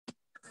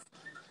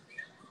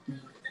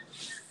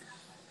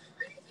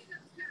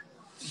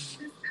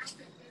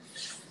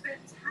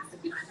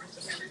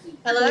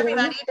Hello,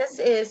 everybody. This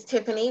is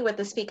Tiffany with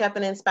the Speak Up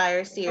and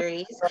Inspire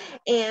series.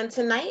 And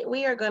tonight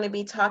we are going to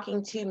be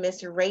talking to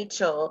Miss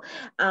Rachel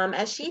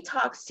as she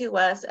talks to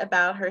us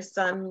about her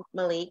son,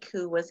 Malik,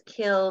 who was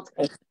killed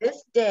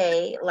this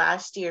day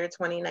last year,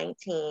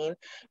 2019,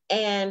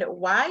 and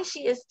why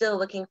she is still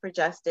looking for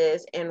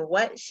justice and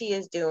what she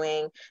is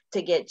doing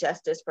to get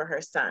justice for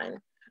her son.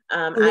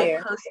 I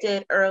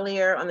posted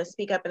earlier on the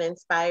Speak Up and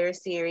Inspire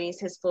series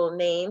his full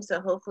name, so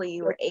hopefully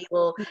you were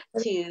able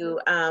to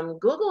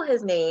Google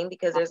his name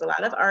because there's a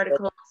lot of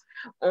articles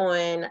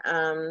on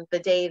the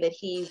day that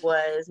he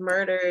was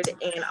murdered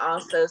and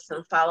also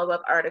some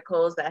follow-up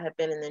articles that have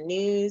been in the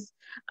news.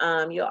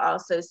 You'll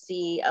also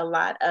see a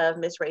lot of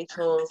Miss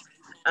Rachel's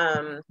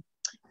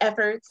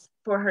efforts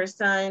for her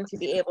son to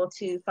be able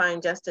to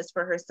find justice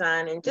for her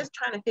son and just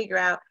trying to figure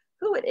out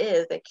who it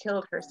is that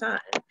killed her son.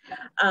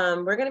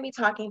 We're going to be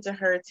talking to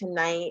her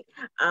tonight,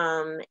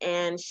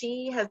 and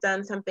she has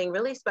done something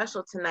really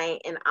special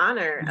tonight in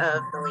honor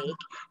of Malik.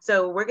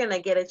 So we're going to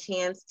get a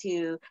chance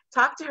to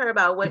talk to her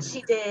about what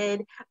she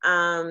did,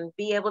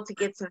 be able to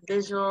get some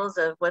visuals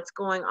of what's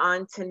going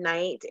on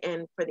tonight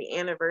and for the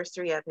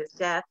anniversary of his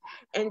death,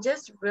 and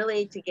just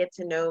really to get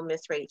to know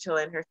Miss Rachel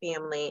and her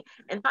family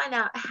and find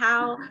out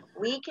how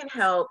we can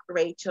help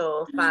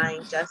Rachel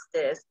find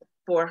justice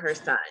for her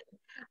son.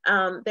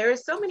 There are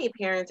so many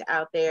parents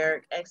out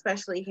there,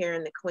 especially here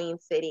in the Queen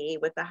City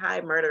with the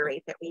high murder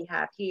rate that we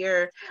have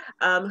here,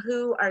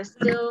 who are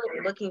still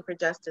looking for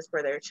justice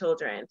for their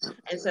children.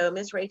 And so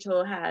Miss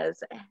Rachel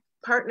has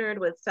partnered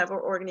with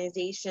several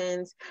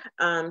organizations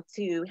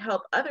to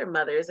help other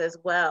mothers as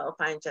well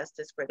find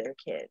justice for their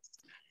kids.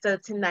 So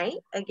tonight,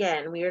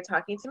 again, we are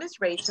talking to Miss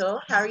Rachel.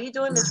 How are you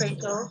doing, Miss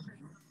Rachel?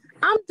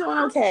 I'm doing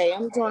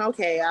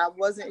okay. I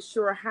wasn't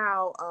sure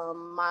how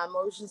my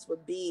emotions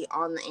would be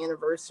on the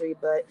anniversary,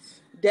 but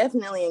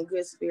definitely in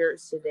good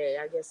spirits today.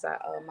 I guess I've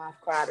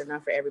cried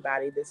enough for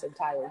everybody this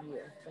entire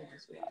year.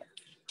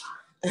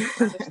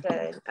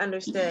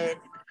 Understood.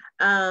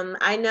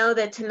 I know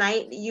that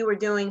tonight you were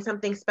doing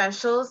something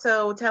special,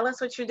 so tell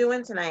us what you're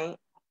doing tonight.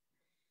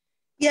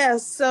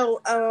 Yes, so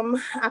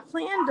I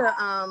planned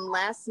a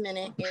last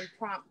minute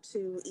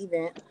impromptu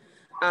event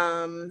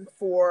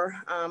for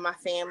my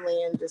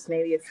family and just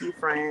maybe a few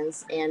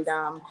friends. And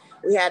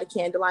we had a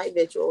candlelight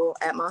vigil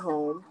at my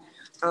home.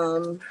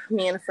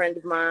 Me and a friend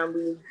of mine,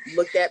 we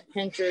looked at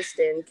Pinterest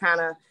and kind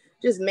of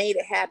just made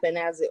it happen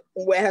as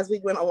we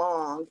went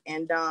along.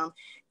 And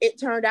it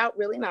turned out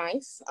really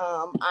nice.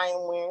 I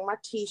am wearing my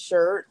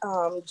t-shirt,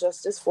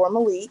 Justice for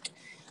Malik.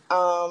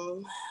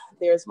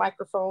 There's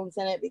microphones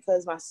in it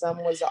because my son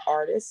was an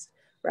artist,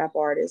 rap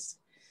artist.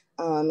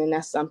 And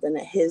that's something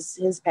that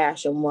his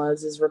passion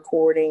is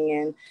recording,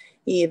 and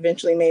he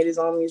eventually made his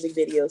own music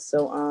videos.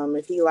 So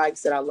if he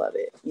likes it, I love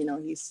it.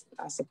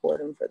 I support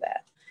him for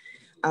that.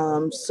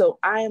 So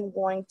I am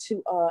going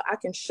to, I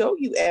can show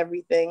you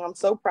everything. I'm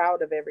so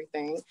proud of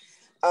everything.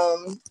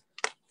 I'm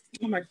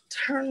going to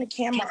turn the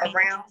camera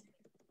around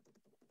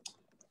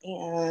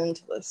and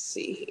let's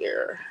see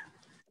here.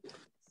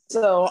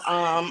 So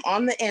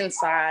on the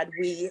inside,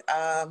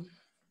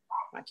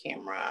 my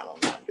camera, I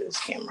don't know how to do this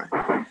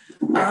camera.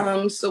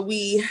 So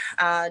we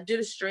did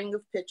a string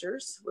of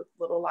pictures with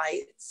little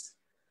lights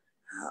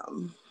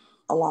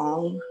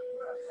along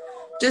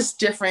just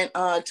different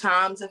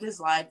times of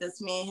his life.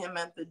 That's me and him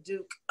at the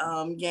Duke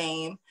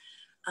game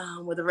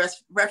where the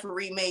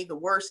referee made the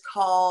worst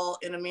call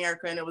in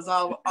America, and it was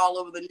all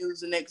over the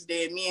news the next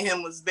day, and me and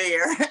him was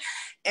there.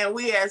 And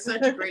we had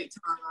such a great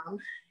time.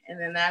 And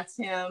then that's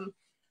him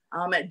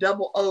at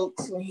Double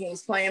Oaks when he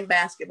was playing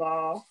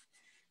basketball.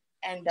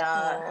 And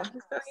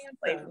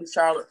played with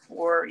Charlotte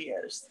 4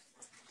 years.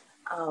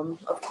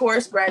 Of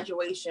course,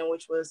 graduation,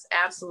 which was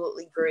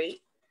absolutely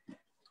great.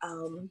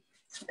 And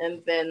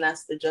then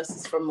that's the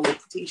Justice for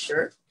Malik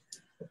t-shirt.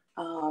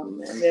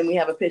 And then we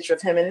have a picture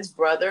of him and his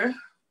brother.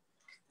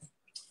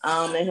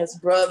 And his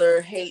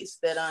brother hates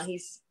that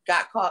he's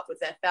got caught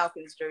with that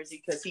Falcons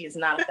jersey because he is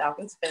not a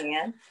Falcons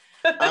fan.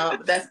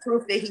 That's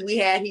proof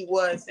that he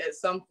was at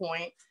some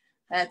point.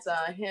 That's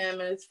him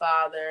and his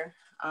father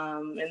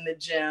in the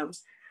gym.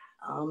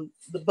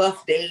 The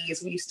buff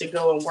days we used to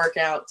go and work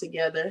out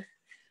together.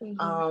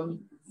 Mm-hmm.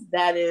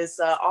 That is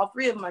all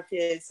three of my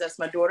kids. That's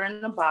my daughter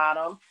in the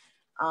bottom,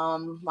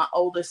 my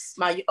oldest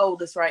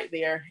right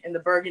there in the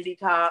burgundy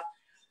top,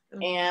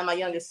 mm-hmm. and my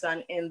youngest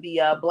son in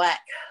the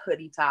black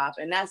hoodie top.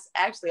 And that's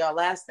actually our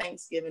last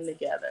Thanksgiving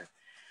together.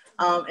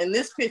 And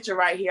this picture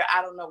right here,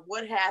 I don't know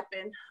what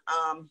happened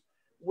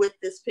with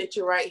this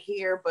picture right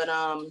here, but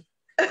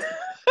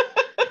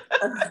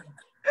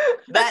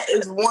that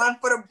is one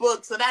for the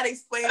book. So that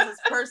explains his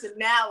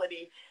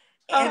personality.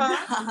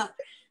 And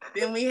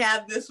then we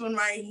have this one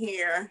right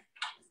here.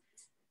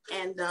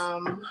 And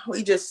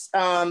we just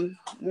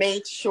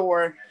made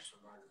sure,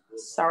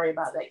 sorry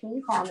about that. Can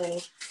you call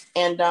me?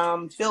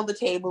 And fill the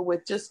table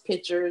with just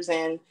pictures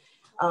and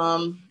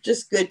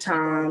just good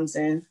times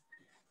and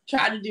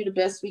try to do the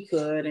best we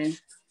could. And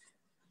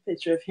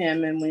picture of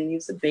him and when he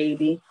was a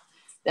baby.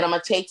 Then I'm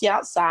going to take you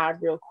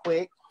outside real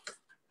quick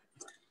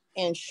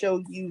and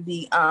show you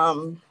the,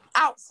 I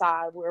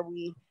outside where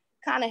we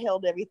kind of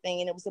held everything,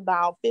 and it was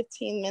about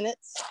 15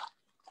 minutes,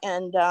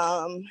 and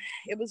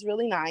it was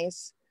really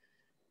nice.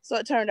 So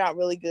it turned out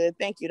really good.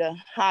 Thank you to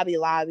Hobby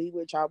Lobby,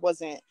 which I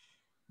wasn't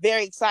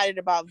very excited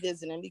about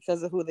visiting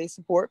because of who they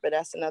support, but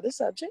that's another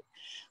subject.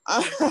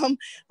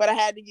 But I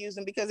had to use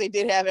them because they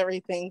did have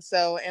everything.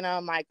 So,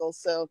 and Michael,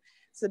 so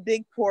it's a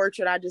big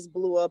portrait I just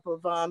blew up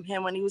of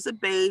him when he was a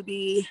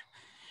baby.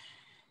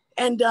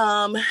 And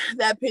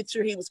that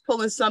picture, he was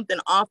pulling something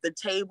off the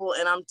table,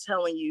 and I'm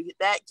telling you,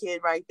 that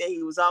kid right there,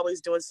 he was always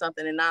doing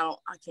something, and I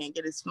can't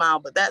get his smile,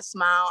 but that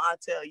smile, I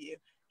tell you,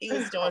 he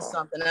was doing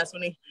something. That's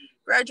when he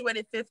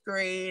graduated 5th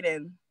grade,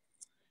 and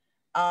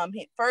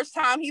first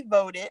time he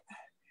voted.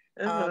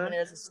 And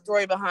there's a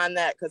story behind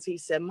that, because he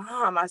said,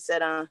 Mom, I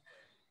said,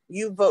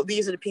 you vote,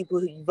 these are the people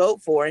who you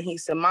vote for. And he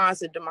said, Mom,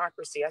 it's a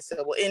democracy. I said,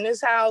 well, in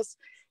this house,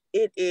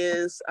 it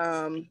is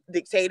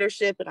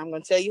dictatorship, and I'm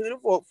going to tell you who to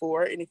vote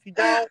for. And if you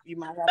don't, you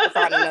might have to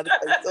find another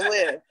place to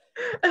live.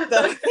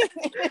 So,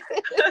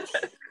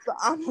 so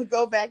I'm going to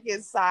go back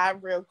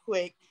inside real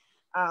quick.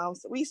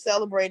 So we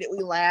celebrated,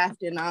 we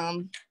laughed,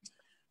 and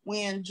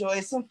we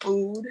enjoyed some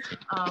food.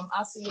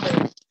 I'll see you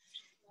later.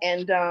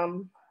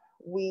 And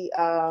we,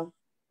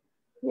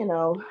 you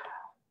know,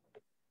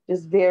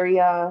 just very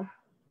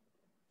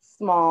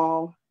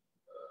small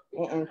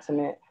and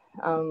intimate.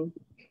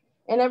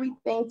 And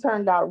everything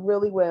turned out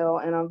really well,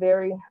 and I'm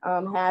very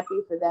happy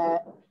for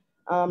that.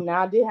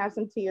 Now I did have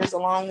some tears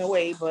along the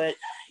way, but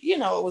you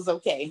know, it was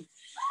okay.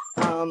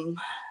 So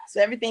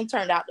everything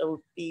turned out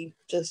to be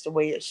just the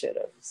way it should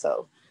have.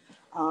 So,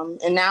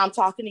 and now I'm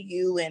talking to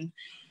you, and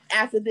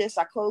after this,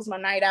 I close my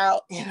night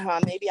out,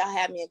 and maybe I'll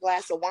have me a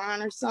glass of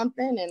wine or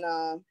something,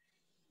 and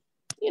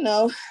you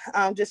know,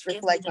 just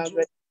reflect on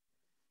good.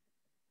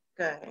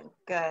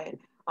 Good.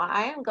 Well,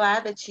 I am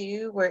glad that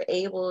you were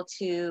able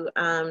to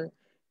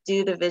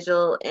do the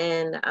vigil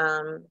in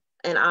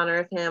honor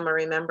of him or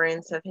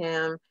remembrance of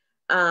him.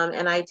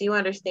 And I do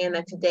understand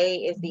that today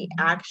is the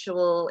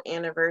actual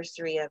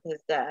anniversary of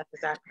his death. Is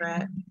that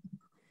correct?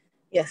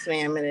 Yes,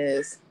 ma'am, it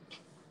is.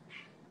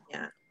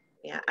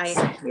 Yeah.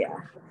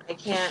 I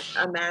can't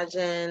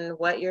imagine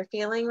what you're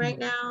feeling right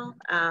now.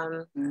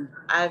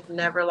 I've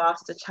never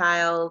lost a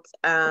child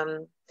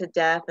to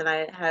death, and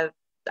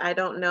I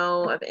don't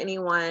know of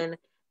anyone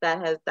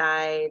that has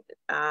died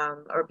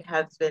or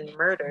has been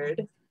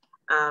murdered,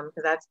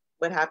 because that's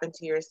what happened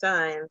to your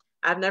son.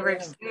 I've never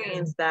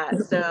experienced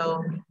that.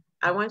 So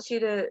I want you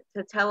to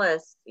tell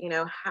us, you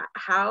know,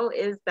 how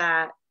is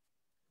that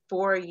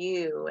for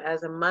you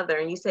as a mother?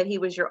 And you said he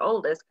was your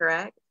oldest,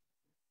 correct?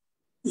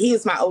 He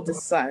is my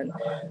oldest son.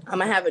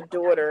 I have a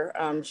daughter.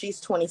 She's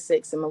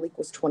 26, and Malik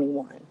was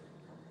 21.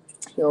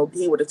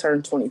 He would have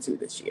turned 22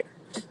 this year.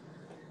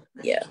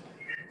 Yeah.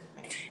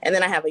 And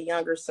then I have a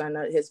younger son,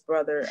 his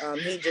brother.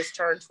 He just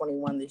turned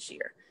 21 this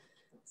year.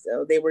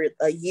 So they were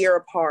a year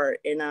apart,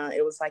 and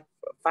it was like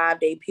a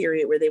 5-day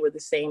period where they were the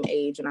same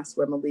age. And I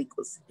swear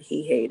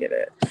he hated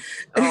it.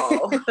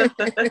 Oh.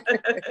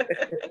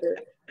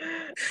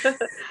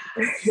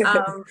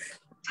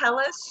 Tell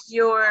us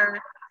your,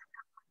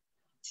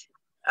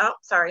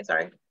 sorry.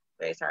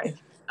 Very sorry.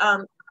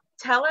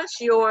 Tell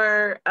us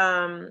your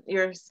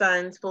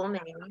son's full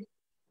name.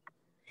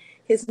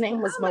 His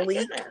name was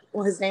Malik.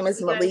 Well, his name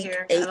is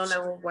Malik. I don't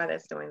know why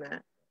that's doing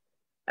that.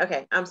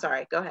 Okay, I'm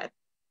sorry. Go ahead.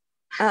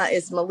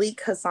 It's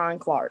Malik Hashun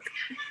Clark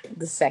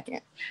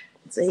II.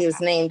 So he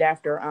was named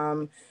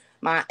after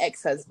my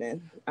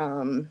ex-husband.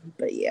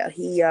 But yeah,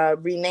 he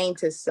renamed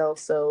himself.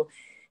 So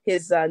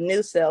his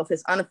new self,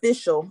 his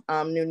unofficial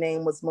new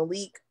name was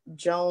Malik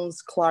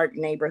Jones Clark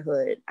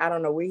Neighborhood. I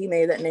don't know where he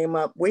made that name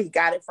up, where he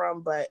got it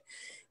from, but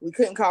we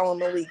couldn't call him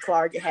Malik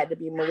Clark. It had to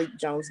be Malik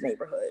Jones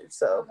Neighborhood.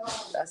 So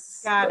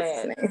that's got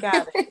it.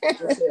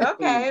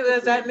 Okay,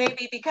 was that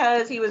maybe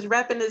because he was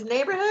repping his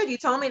neighborhood? You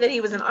told me that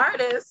he was an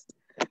artist.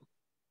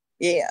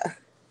 Yeah.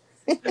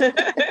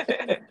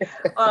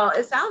 Well,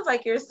 it sounds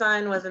like your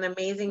son was an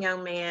amazing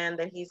young man,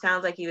 that he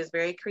sounds like he was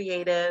very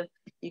creative.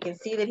 You can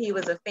see that he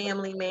was a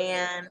family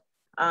man,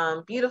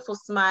 beautiful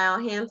smile,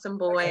 handsome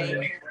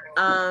boy.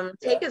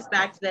 Take us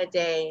back to that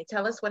day.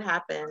 Tell us what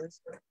happened.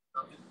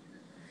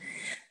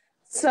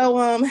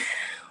 So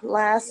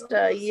last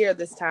year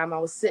this time, I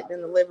was sitting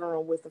in the living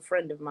room with a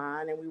friend of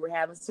mine, and we were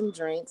having some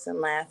drinks and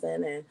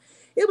laughing, and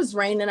it was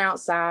raining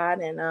outside,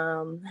 and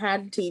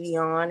had the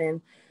TV on,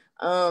 and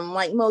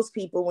like most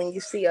people, when you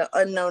see an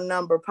unknown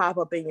number pop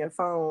up in your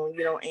phone,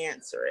 you don't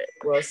answer it.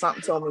 Well,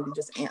 something told me to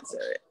just answer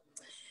it.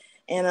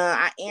 And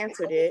I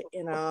answered it,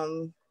 and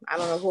I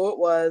don't know who it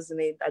was,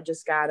 and I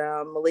just got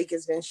Malik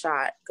has been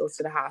shot, go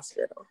to the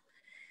hospital.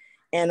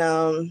 And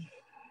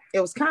it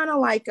was kind of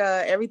like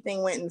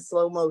everything went in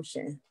slow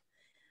motion,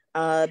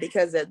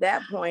 because at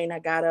that point I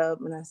got up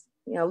and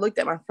I looked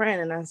at my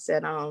friend and I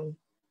said,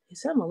 he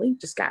said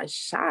Malik just got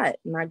shot.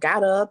 And I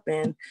got up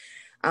and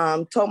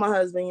told my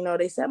husband,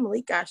 they said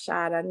Malik got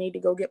shot. I need to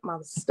go get my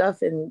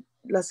stuff and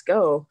let's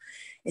go.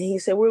 And he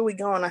said, where are we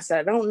going? I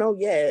said, I don't know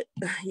yet,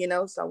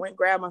 so I went and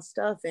grabbed my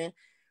stuff, and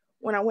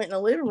when I went in the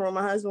living room,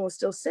 my husband was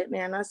still sitting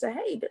there, and I said,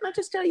 "Hey, didn't I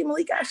just tell you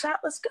Malik got shot?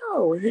 Let's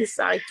go." And he's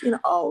like,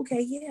 "Oh,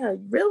 okay, yeah,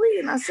 really?"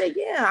 And I said,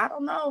 "Yeah, I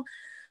don't know."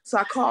 So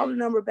I called the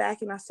number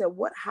back and I said,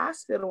 "What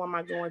hospital am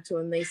I going to?"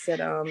 And they said,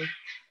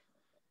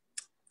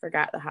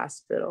 forgot the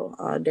hospital,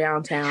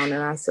 downtown.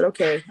 And I said,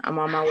 "Okay, I'm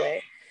on my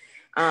way."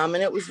 And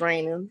it was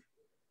raining.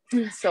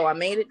 So I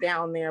made it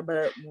down there,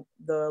 but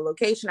the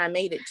location I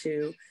made it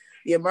to,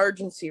 the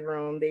emergency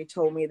room, they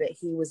told me that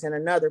he was in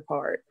another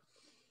part.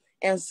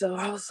 And so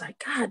I was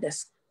like, God,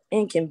 that's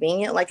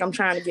inconvenient. Like, I'm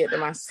trying to get to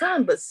my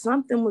son, but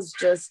something was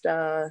just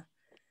I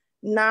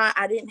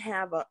didn't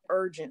have an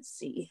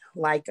urgency.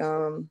 Like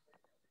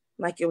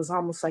it was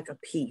almost like a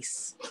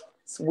peace.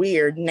 It's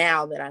weird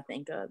now that I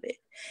think of it.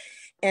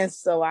 And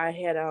so I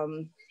had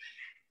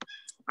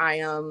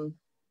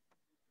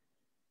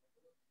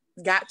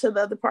got to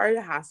the other part of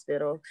the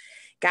hospital,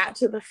 got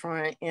to the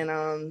front, and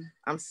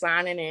I'm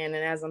signing in.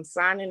 And as I'm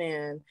signing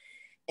in,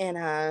 and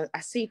I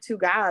see two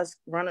guys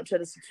run up to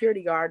the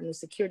security guard, and the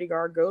security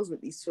guard goes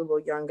with these two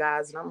little young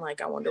guys. And I'm like,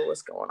 I wonder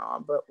what's going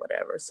on, but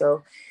whatever.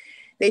 So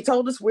they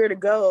told us where to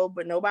go,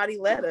 but nobody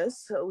let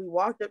us. So we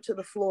walked up to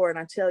the floor, and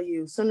I tell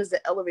you, as soon as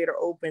the elevator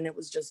opened, it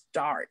was just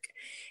dark.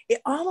 It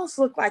almost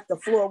looked like the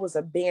floor was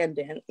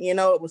abandoned.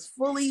 It was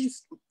fully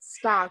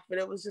stocked, but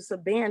it was just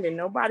abandoned.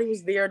 Nobody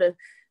was there to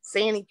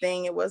say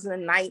anything. It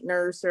wasn't a night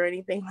nurse or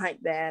anything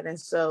like that. And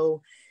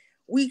so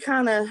we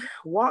kind of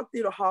walked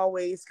through the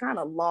hallways, kind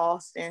of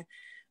lost, and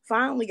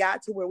finally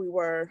got to where we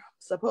were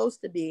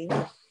supposed to be.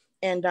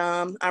 And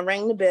I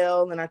rang the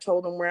bell, and I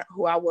told them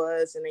who I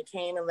was, and they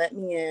came and let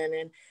me in.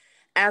 And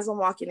as I'm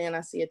walking in,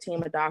 I see a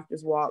team of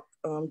doctors walk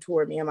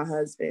toward me and my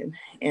husband.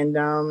 And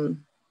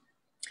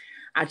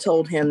I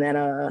told him that,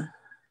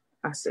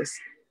 I said,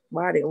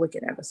 "Why are they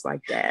looking at us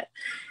like that?"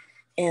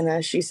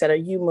 And she said, "Are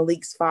you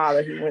Malik's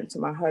father?" He went to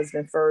my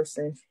husband first,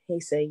 and he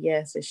said,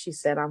 "Yes." And she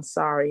said, "I'm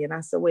sorry." And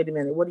I said, "Wait a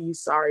minute, what are you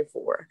sorry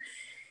for?"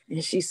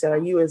 And she said, "Are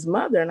you his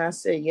mother?" And I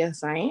said,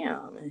 "Yes, I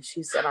am." And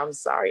she said, "I'm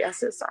sorry." I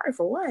said, "Sorry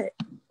for what?"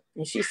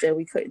 And she said,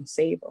 "We couldn't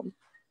save him."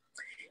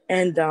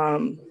 And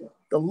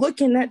the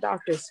look in that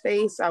doctor's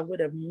face, I would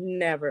have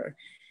never,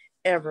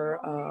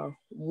 ever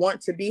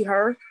want to be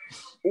her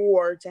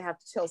or to have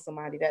to tell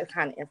somebody that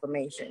kind of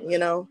information,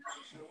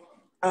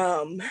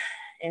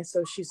 And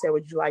so she said,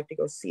 "Would you like to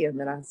go see him?"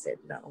 And I said,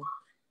 "No."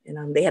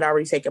 And they had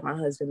already taken my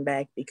husband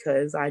back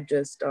because I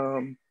just,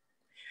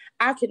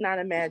 I could not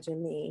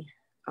imagine me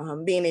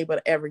being able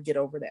to ever get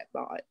over that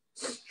thought.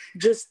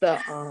 Just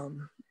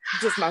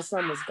my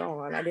son was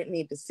gone. I didn't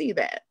need to see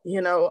that,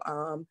 and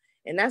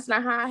that's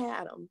not how I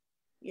had him,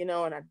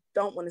 and I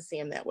don't want to see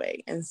him that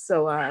way. And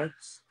so I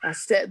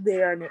sat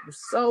there, and it was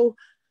so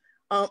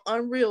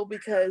unreal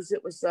because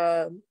it was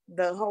the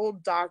whole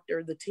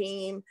doctor, the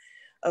team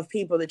of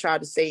people that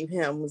tried to save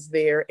him was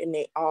there, and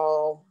they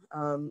all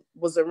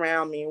was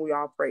around me, and we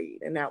all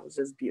prayed, and that was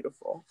just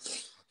beautiful.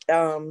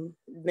 Then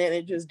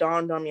it just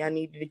dawned on me I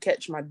needed to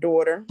catch my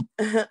daughter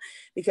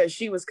because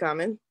she was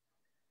coming,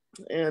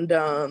 and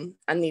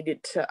I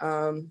needed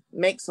to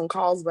make some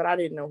calls, but I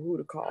didn't know who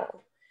to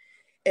call.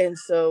 And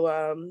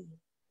so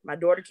my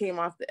daughter came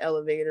off the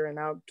elevator, and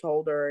I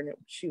told her, and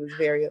she was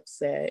very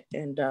upset.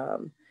 And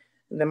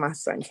then my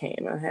son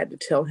came. I had to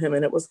tell him,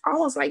 and it was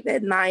almost like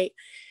that night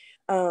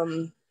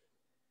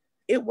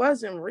it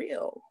wasn't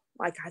real.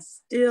 Like, I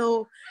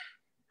still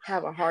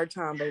have a hard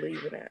time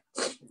believing it.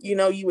 You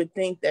would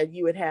think that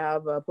you would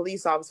have a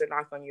police officer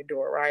knock on your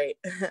door, right?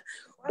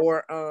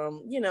 Or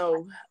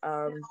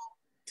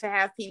to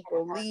have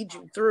people lead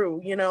you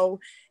through,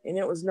 and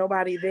it was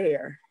nobody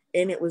there.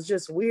 And it was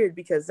just weird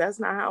because that's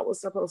not how it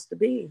was supposed to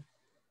be,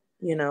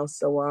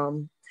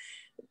 So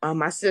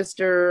my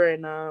sister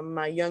and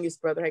my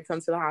youngest brother had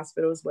come to the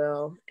hospital as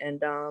well.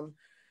 And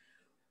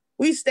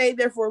we stayed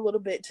there for a little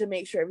bit to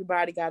make sure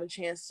everybody got a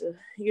chance to,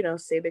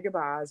 say their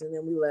goodbyes. And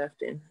then we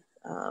left and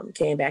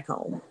came back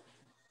home.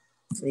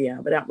 Yeah,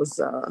 but that was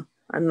a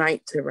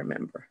night to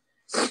remember.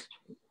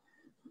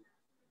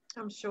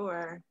 I'm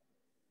sure.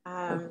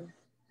 I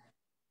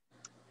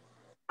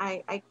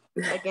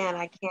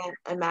can't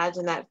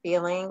imagine that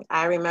feeling.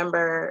 I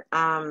remember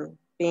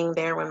being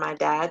there when my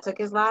dad took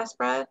his last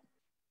breath,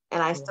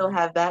 and I still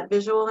have that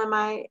visual in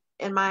my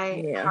heart, in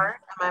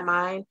my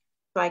mind.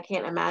 So I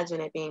can't imagine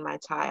it being my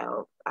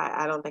child.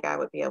 I don't think I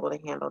would be able to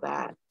handle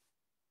that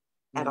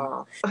at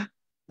all.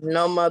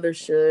 No mother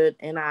should.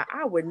 And I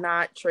would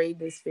not trade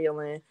this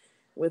feeling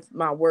with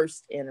my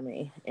worst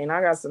enemy. And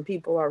I got some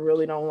people I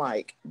really don't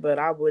like, but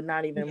I would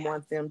not even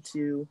want them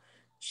to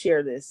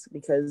share this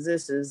because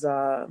this is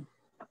the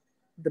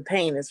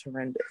pain is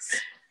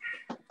horrendous.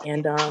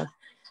 And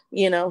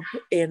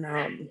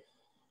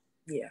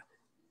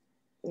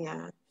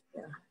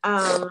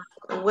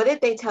What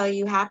did they tell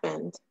you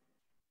happened?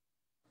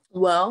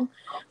 Well,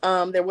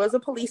 there was a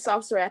police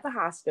officer at the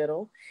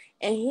hospital,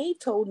 and he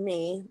told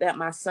me that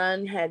my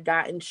son had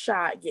gotten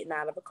shot getting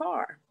out of a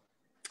car.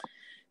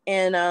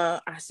 And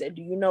I said,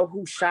 "Do you know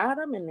who shot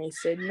him?" And they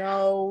said,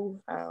 "No,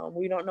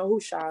 we don't know who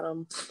shot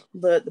him,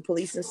 but the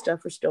police and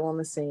stuff are still on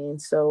the scene."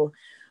 So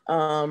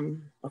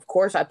Of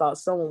course, I thought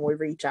someone would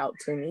reach out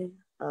to me.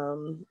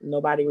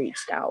 Nobody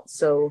reached out.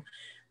 So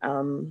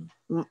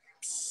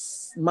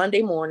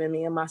Monday morning,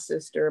 me and my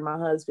sister, my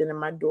husband, and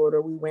my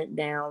daughter, we went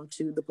down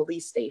to the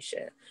police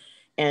station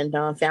and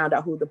found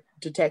out who the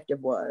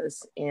detective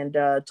was, and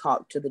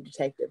talked to the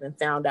detective and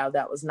found out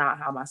that was not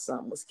how my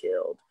son was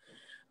killed.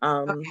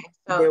 Okay,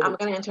 so I'm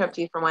going to interrupt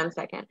you for 1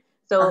 second.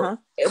 So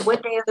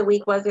what day of the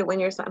week was it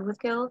when your son was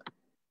killed?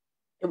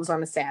 It was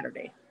on a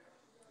Saturday.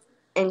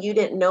 And you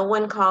didn't, no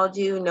one called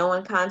you, no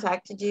one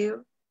contacted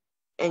you,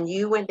 and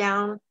you went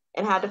down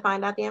and had to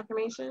find out the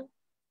information?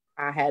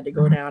 I had to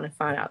go down and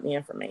find out the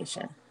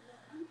information,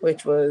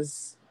 which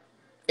was,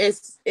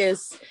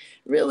 it's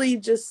really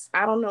just,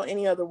 I don't know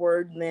any other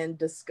word than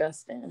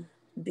disgusting,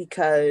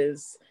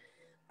 because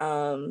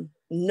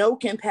no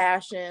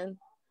compassion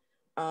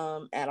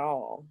at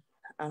all.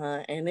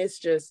 And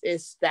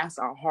that's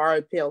a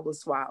hard pill to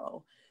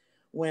swallow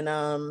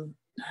when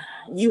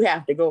you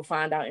have to go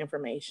find out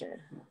information,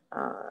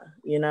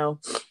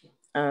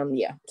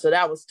 yeah, so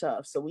that was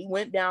tough. So we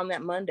went down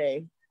that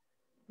Monday,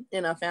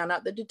 and I found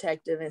out the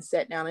detective and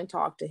sat down and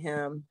talked to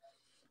him.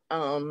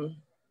 And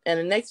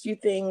the next few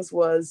things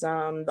was,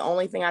 the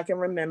only thing I can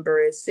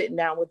remember is sitting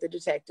down with the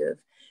detective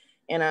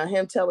and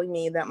him telling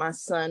me that my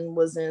son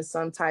was in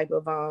some type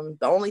of,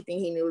 the only thing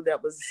he knew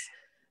that was,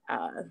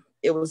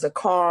 it was a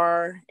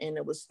car and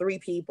it was 3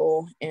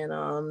 people,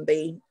 and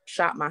they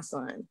shot my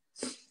son.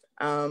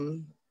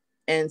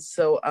 And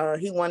so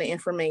he wanted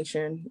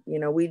information.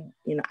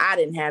 I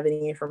didn't have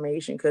any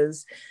information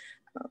because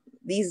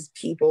these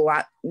people,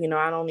 I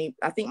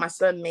think my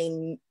son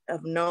may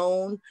have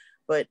known,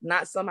 but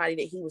not somebody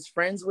that he was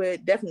friends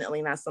with,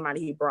 definitely not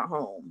somebody he brought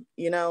home,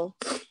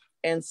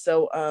 And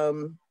so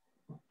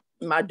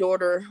my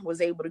daughter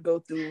was able to go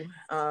through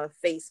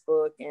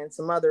Facebook and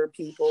some other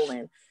people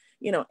and,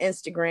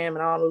 Instagram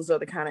and all those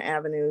other kind of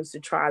avenues to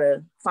try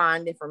to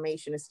find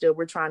information. And still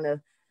we're trying to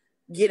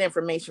get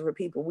information for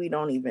people we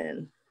don't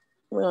even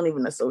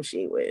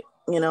associate with,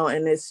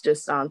 and it's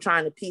just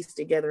trying to piece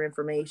together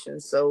information.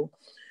 So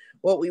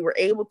what we were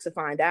able to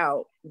find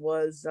out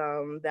was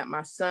that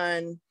my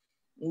son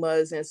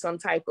was in some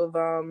type of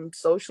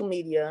social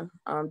media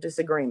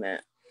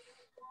disagreement.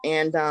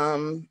 And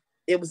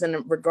it was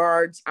in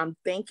regards, I'm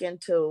thinking,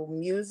 to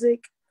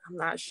music. I'm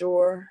not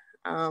sure.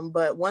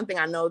 But one thing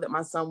I know, that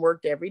my son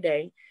worked every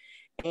day.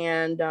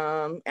 And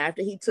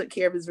after he took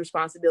care of his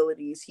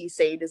responsibilities, he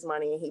saved his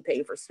money and he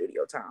paid for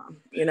studio time,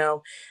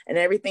 and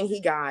everything he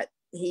got,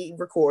 he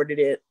recorded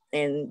it,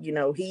 and,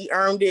 he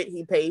earned it.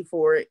 He paid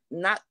for it.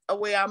 Not a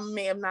way I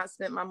may have not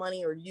spent my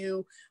money or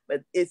you,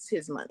 but it's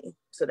his money.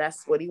 So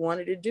that's what he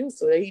wanted to do.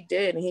 So he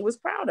did, and he was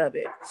proud of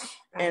it.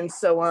 And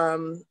so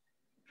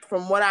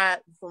from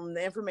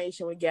the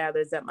information we gathered,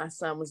 is that my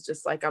son was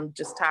just like, I'm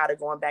just tired of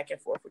going back and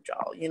forth with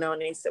y'all,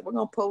 and they said, we're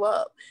going to pull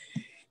up.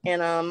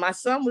 And my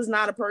son was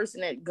not a person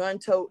that gun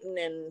toting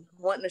and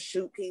wanting to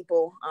shoot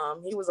people.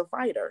 He was a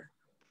fighter.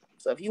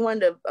 So if you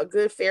wanted a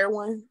good, fair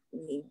one,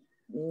 he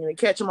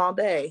catch him all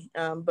day.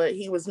 But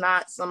he was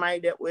not somebody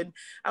that would,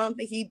 I don't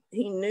think he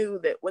knew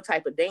that what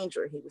type of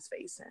danger he was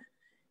facing.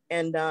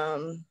 And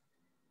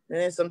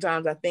then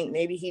sometimes I think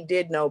maybe he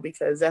did know,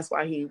 because that's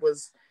why he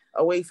was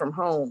away from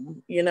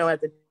home,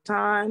 at the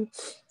time.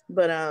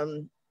 But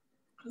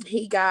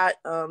he got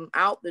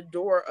out the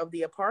door of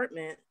the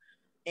apartment,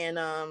 and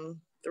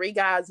 3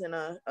 guys in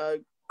a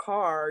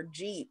car,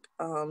 Jeep,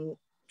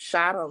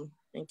 shot him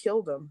and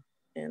killed him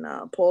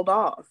and pulled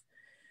off.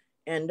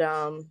 And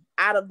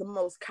out of the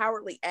most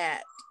cowardly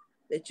act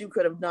that you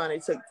could have done,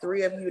 it took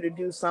 3 of you to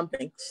do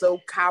something so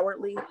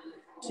cowardly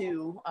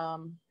to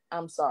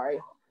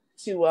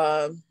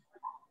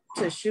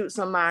shoot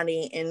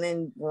somebody and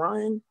then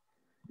run,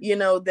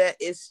 that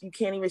you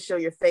can't even show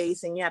your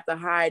face and you have to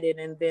hide it.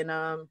 And then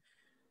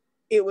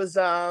it was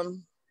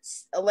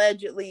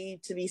allegedly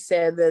to be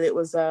said that it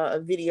was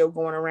a video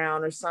going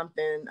around or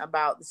something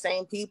about the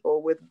same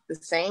people with the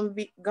same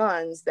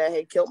guns that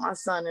had killed my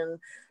son in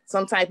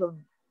some type of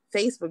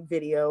Facebook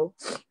video.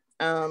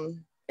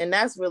 And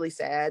that's really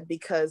sad,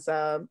 because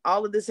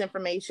all of this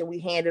information we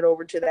handed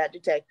over to that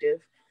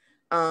detective.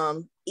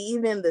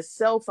 Even the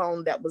cell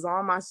phone that was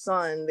on my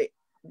son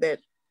that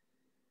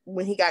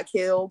when he got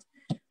killed,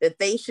 that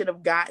they should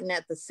have gotten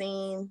at the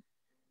scene,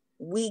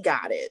 we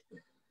got it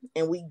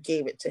and we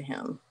gave it to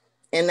him.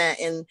 And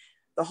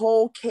the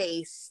whole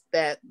case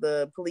that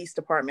the police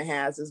department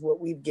has is what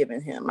we've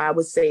given him. I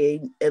would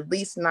say at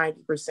least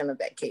 90% of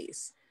that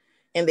case.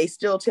 And they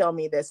still tell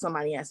me that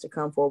somebody has to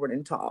come forward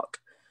and talk.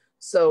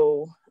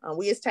 So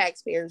we as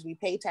taxpayers, we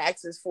pay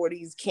taxes for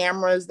these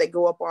cameras that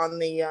go up on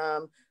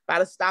the by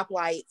the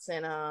stoplights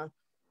and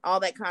all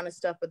that kind of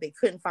stuff, but they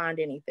couldn't find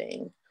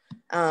anything.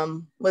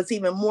 What's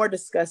even more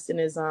disgusting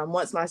is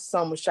once my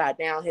son was shot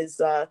down,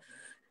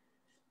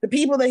 the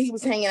people that he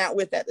was hanging out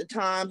with at the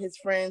time, his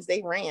friends,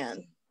 they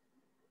ran.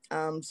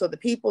 So the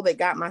people that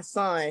got my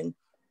son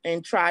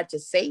and tried to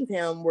save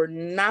him were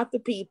not the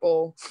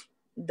people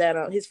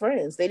that his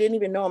friends. They didn't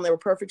even know him. They were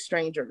perfect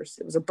strangers.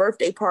 It was a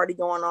birthday party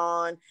going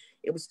on.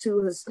 It was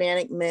two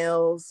Hispanic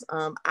males.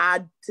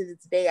 To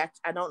this day,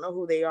 I don't know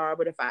who they are,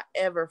 but if I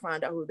ever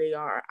find out who they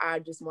are, I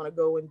just want to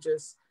go and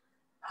just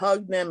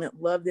hug them and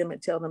love them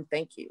and tell them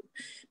thank you,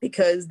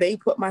 because they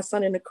put my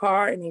son in the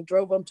car and they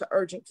drove him to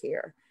urgent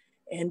care.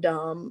 And,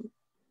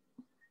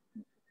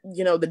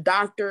 the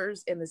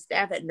doctors and the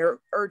staff at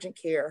urgent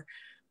care,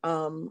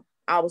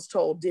 I was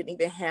told, didn't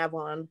even have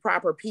on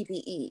proper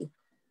PPE,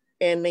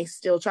 and they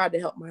still tried to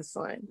help my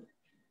son.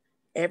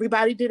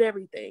 Everybody did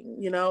everything,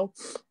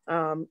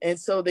 and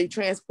so they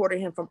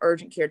transported him from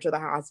urgent care to the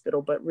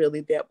hospital, but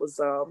really that was,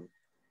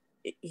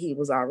 he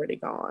was already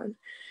gone.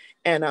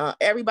 And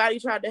everybody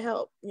tried to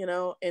help,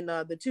 and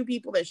the two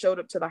people that showed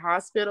up to the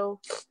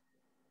hospital,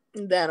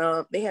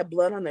 that they had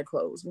blood on their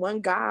clothes. One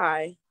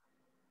guy,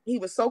 he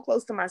was so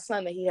close to my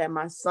son that he had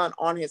my son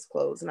on his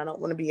clothes, and I don't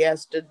want to be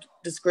as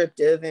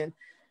descriptive and,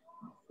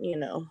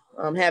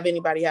 have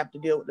anybody have to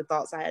deal with the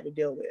thoughts I had to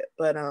deal with.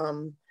 But,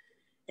 and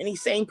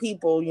these same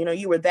people,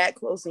 you were that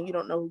close and you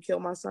don't know who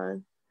killed my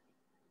son.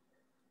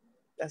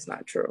 That's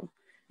not true.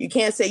 You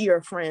can't say you're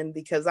a friend,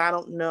 because I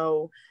don't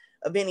know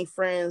of any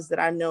friends that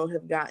I know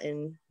have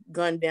gotten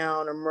gunned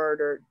down or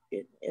murdered.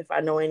 If I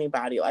know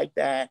anybody like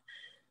that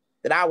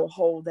I will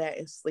hold that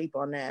and sleep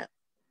on that.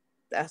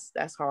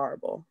 That's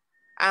horrible.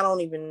 I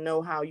don't even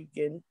know how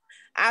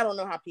I don't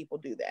know how people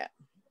do that.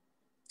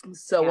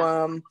 So,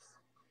 yeah.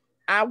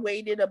 I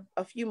waited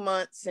a few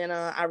months, and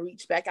I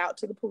reached back out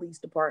to the police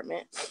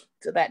department,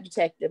 to that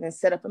detective, and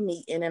set up a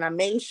meeting. And I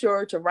made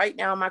sure to write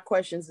down my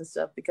questions and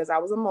stuff, because I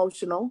was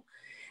emotional.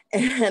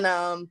 And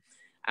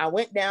I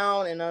went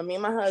down, and me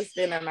and my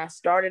husband, and I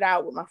started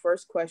out with my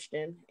first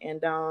question,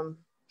 and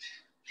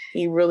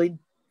he really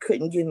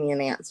couldn't give me an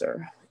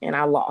answer, and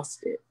I lost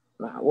it.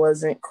 I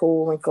wasn't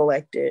cool and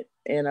collected,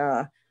 and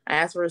I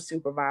asked for a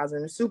supervisor,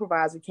 and the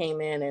supervisor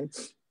came in, and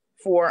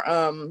for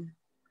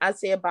I'd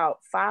say about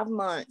 5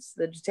 months,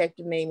 the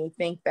detective made me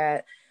think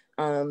that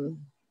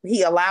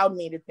he allowed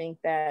me to think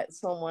that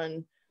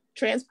someone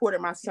transported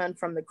my son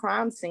from the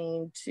crime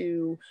scene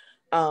to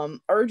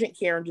urgent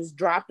care and just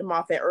dropped him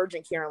off at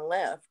urgent care and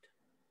left,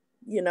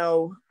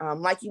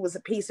 like he was a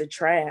piece of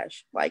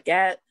trash. Like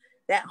that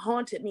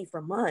haunted me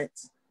for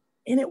months,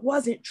 and it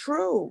wasn't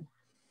true.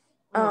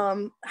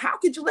 How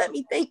could you let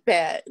me think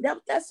that?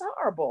 That's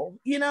horrible,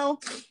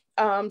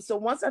 So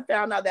once I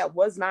found out that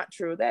was not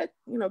true, that,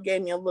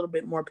 gave me a little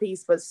bit more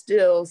peace. But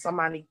still,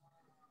 somebody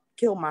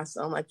killed my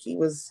son like he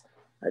was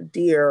a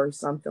deer or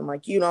something.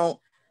 Like, you don't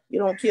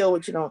kill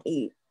what you don't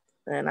eat.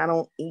 And I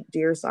don't eat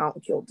deer, so I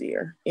don't kill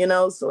deer,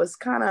 So it's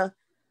kind of,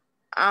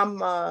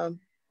 I'm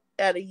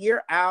at a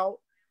year out,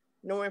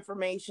 no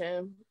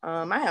information.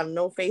 I have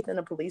no faith in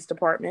the police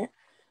department.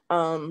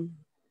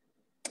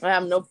 I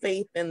have no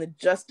faith in the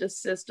justice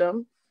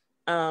system.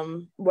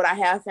 What I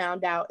have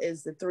found out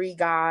is the 3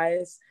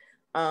 guys,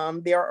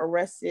 they're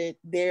arrested.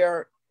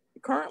 They're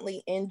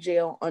currently in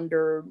jail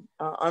under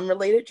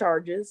unrelated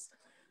charges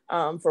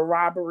for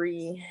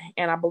robbery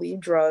and I believe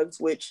drugs,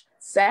 which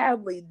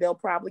sadly they'll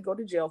probably go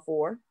to jail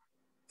for.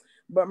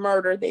 But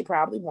murder, they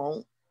probably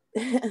won't.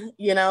 I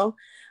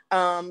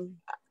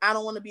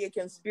don't want to be a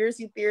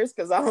conspiracy theorist,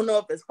 because I don't know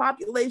if it's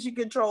population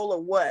control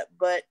or what,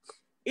 but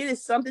it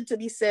is something to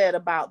be said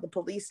about the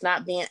police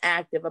not being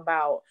active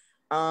about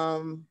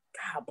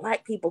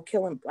Black people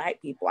killing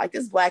Black people. Like,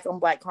 this Black on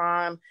Black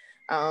crime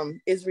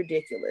is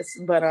ridiculous.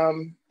 But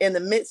in the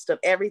midst of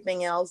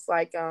everything else,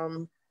 like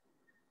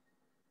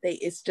they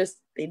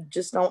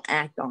just don't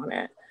act on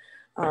it.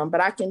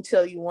 But I can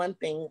tell you one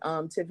thing,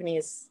 Tiffany,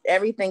 is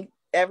every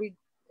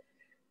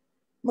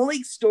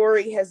Malik's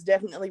story has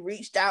definitely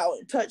reached out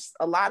and touched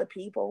a lot of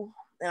people,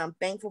 and I'm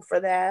thankful for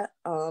that.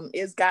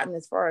 It's gotten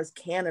as far as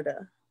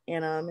Canada,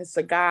 and it's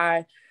a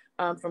guy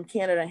from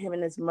Canada. Him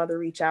and his mother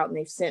reach out, and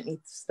they've sent me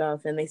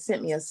stuff, and they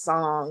sent me a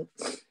song,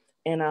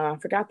 and I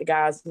forgot the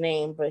guy's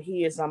name, but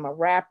he is a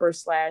rapper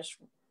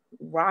 /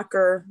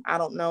 rocker. I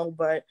don't know,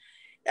 but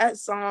that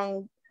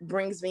song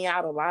brings me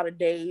out a lot of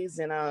days,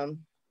 and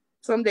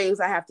some days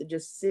I have to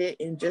just sit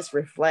and just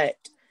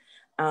reflect.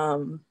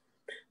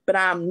 But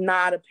I'm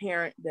not a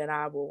parent that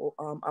I will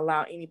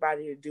allow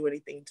anybody to do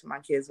anything to my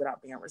kids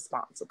without being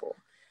responsible.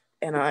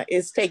 And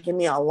it's taken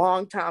me a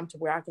long time to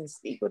where I can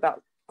speak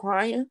without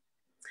crying,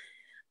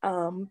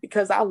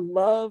 because I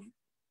love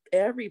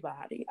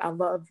everybody. I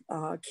love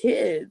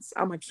kids.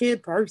 I'm a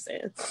kid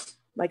person.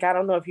 Like, I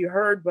don't know if you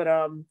heard, but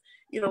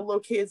little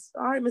kids,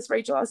 all right, Miss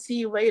Rachel, I'll see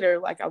you later.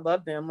 Like, I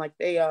love them. Like,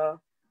 they I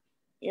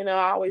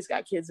always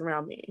got kids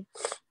around me.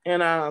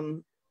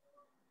 And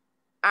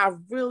I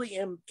really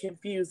am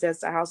confused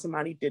as to how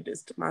somebody did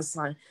this to my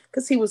son,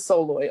 because he was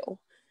so loyal.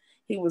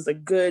 He was a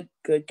good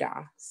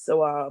guy.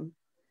 So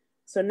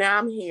now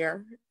I'm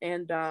here,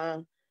 and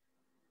the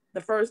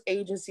first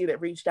agency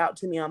that reached out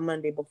to me on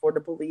Monday before the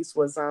police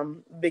was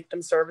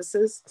Victim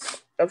Services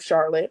of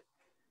Charlotte,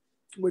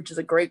 which is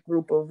a great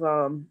group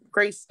of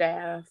great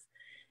staff,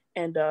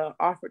 and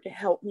offered to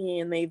help me,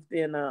 and they've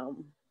been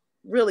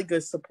really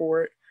good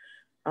support.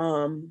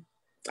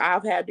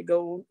 I've had to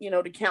go,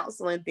 to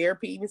counseling,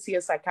 therapy, even see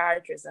a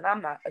psychiatrist. And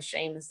I'm not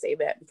ashamed to say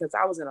that, because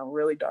I was in a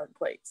really dark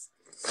place.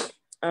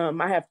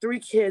 I have 3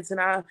 kids, and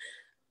I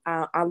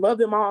love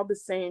them all the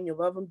same. You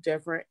love them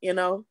different, you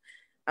know.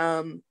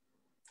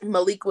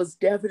 Malik was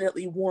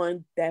definitely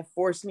one that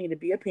forced me to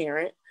be a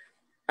parent.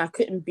 I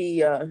couldn't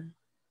be a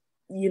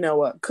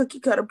cookie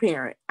cutter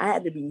parent. I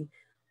had to be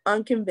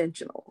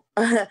unconventional.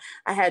 I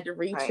had to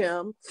reach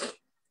him,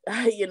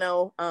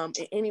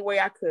 in any way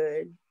I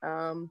could.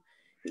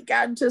 He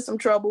got into some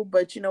trouble,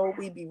 but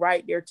we'd be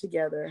right there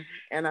together,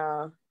 and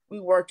we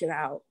work it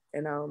out.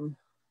 And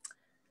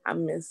I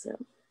miss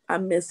him. I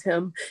miss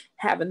him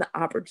having the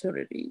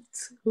opportunity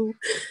to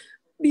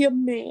be a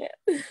man,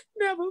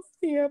 have a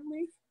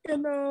family,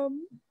 and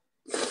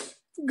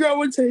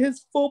grow into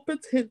his full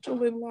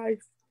potential in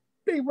life.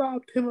 They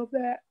robbed him of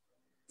that.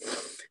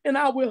 And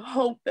I will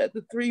hope that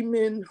the 3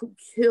 men who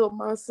killed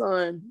my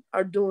son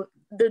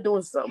they're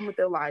doing something with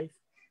their life,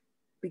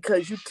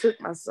 because you took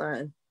my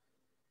son.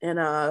 And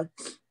I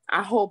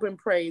hope and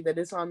pray that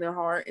it's on their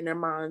heart and their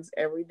minds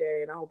every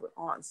day. And I hope it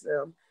haunts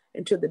them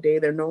until the day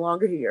they're no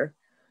longer here.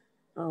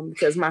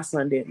 Because my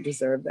son didn't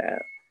deserve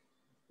that,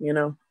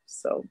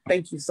 So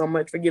thank you so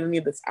much for giving me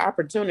this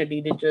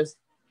opportunity to just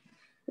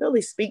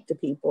really speak to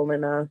people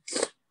and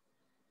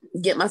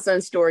get my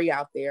son's story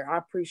out there. I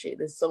appreciate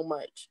this so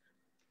much.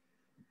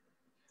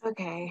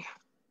 Okay.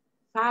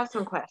 So I have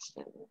some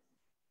questions.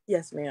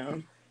 Yes,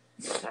 ma'am.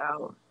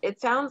 So it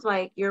sounds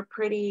like you're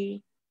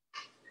pretty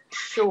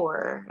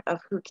sure of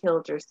who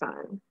killed your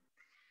son.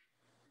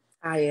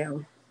 I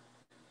am.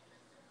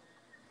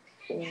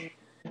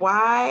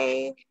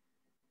 Why?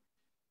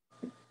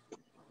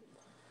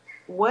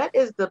 What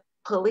is the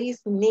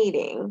police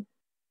needing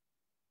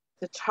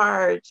to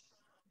charge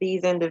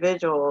these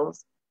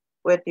individuals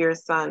with your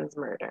son's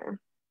murder?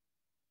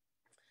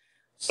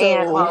 So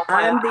I'll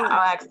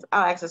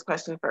ask this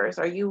question first.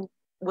 Are you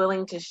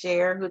willing to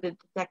share who the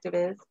detective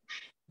is?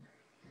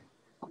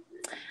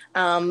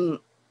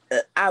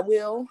 I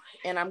will,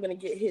 and I'm gonna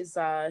get his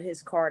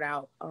card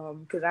out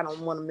because I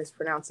don't want to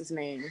mispronounce his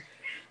name.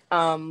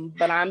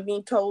 But I'm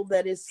being told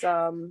that it's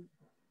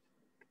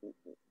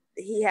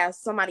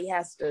somebody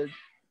has to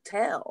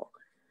tell.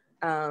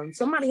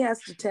 Somebody has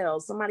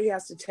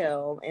to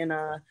tell. And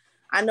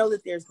I know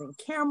that there's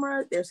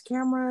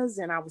cameras,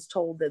 and I was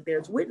told that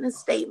there's witness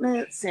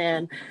statements.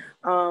 And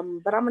but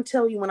I'm gonna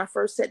tell you, when I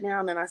first sat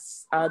down and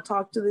I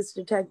talked to this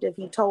detective,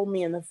 he told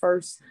me in the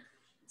first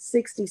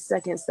 60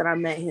 seconds that I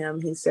met him,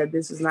 he said,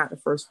 this is not the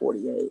first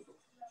 48.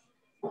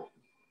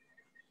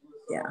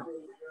 Yeah.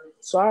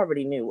 So I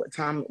already knew what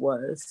time it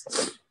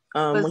was.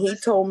 When he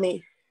told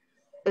me.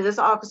 Is this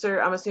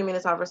officer, I'm assuming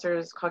this officer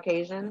is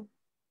Caucasian?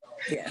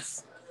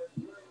 Yes.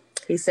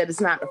 He said it's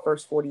not the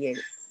first 48.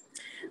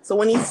 So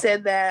when he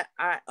said that,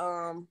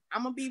 I'm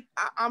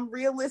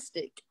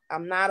realistic.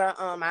 I'm not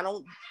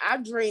I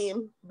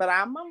dream, but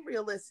I'm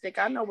realistic.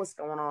 I know what's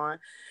going on.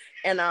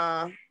 And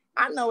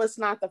I know it's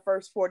not the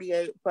first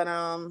 48, but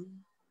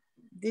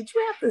did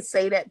you have to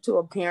say that to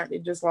a parent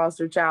that just lost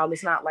their child?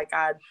 It's not like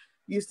I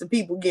used to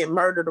people get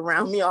murdered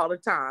around me all the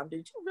time.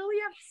 Did you really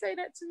have to say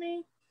that to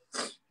me?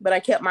 But I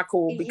kept my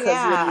cool because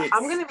I'm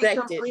going to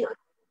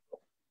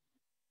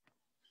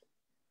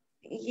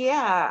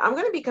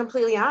be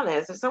completely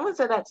honest. If someone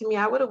said that to me,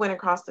 I would have went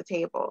across the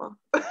table.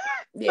 Yeah.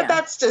 But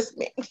that's just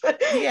me.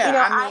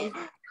 Yeah,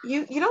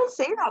 you don't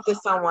say that to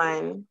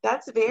someone.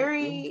 That's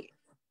very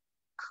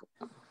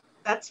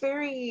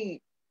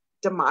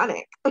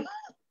demonic.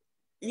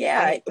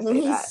 Yeah, when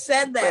he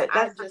said that,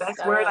 that's the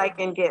best word I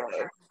can give.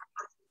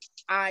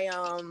 I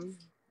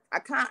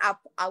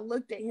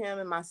looked at him,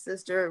 and my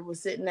sister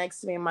was sitting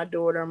next to me, and my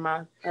daughter and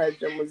my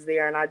husband was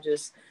there, and I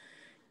just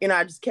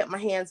kept my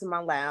hands in my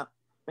lap,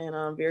 and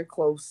I'm very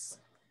close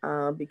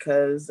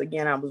because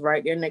again, I was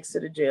right there next to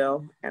the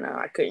jail, and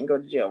I couldn't go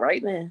to jail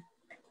right then.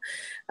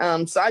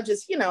 So I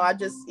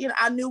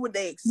knew what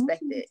they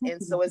expected,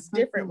 and so it's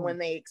different when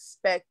they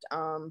expect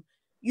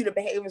you to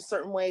behave a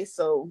certain way.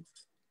 So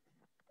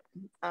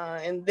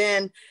and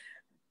then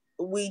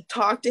we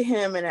talked to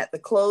him, and at the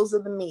close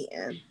of the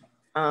meeting,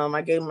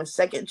 I gave him a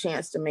second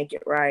chance to make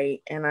it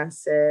right. And I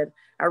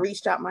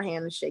reached out my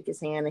hand to shake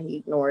his hand, and he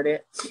ignored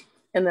it.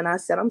 And then I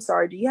said, I'm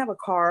sorry, do you have a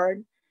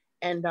card?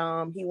 And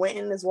he went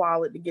in his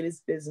wallet to get his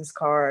business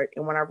card.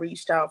 And when I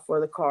reached out for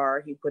the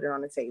card, he put it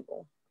on the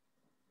table.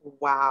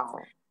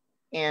 Wow.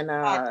 And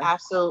had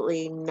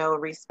absolutely no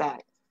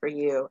respect for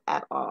you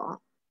at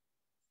all.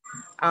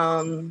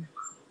 To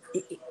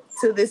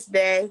this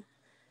day,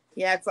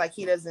 he acts like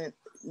he doesn't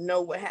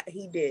know what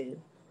he did.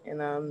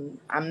 And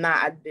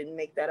I didn't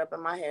make that up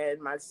in my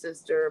head. My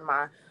sister,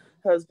 my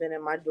husband,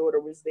 and my daughter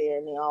was there,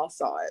 and they all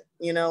saw it,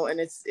 and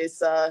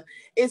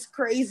it's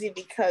crazy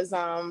because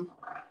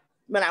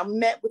when I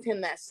met with him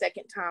that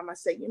second time, I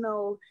said,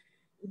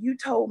 you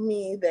told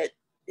me that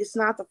it's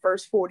not the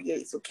first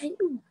 48. So can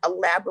you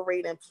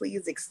elaborate and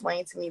please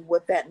explain to me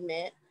what that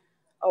meant?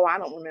 Oh, I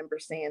don't remember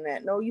saying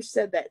that. No, you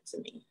said that to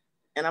me.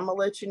 And I'm going to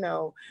let you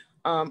know,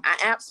 I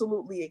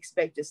absolutely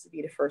expect this to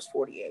be the first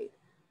 48.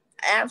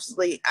 I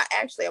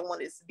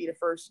wanted this to be the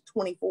first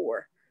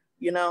 24,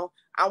 You know,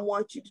 I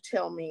want you to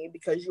tell me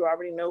because you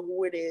already know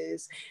who it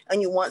is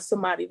and you want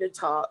somebody to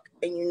talk.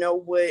 And you know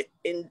what,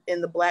 in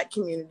the Black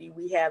community,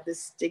 we have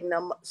this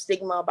stigma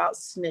about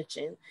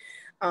snitching,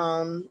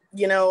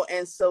 you know,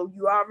 and so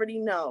you already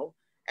know.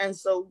 And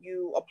so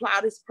you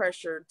apply this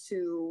pressure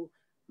to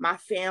my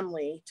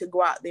family to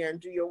go out there and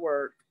do your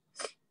work.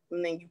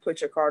 And then you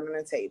put your card on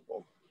the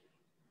table.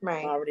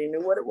 Right. I already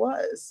knew what it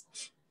was.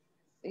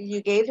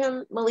 You gave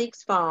him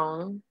Malik's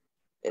phone.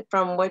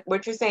 From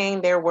what you're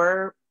saying, there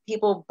were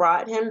people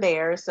brought him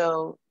there,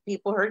 so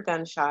people heard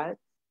gunshots.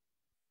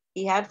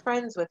 He had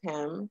friends with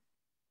him.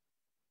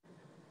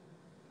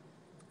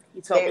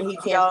 He told me he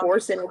can't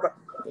force anybody.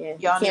 Yeah,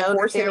 he can't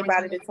force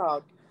anybody to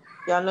talk.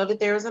 Y'all know that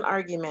there was an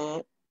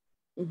argument.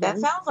 Mm-hmm. That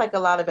sounds like a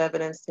lot of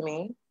evidence to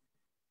me.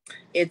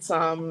 It's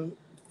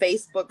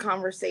Facebook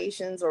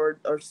conversations or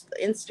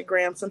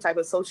Instagram, some type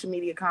of social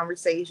media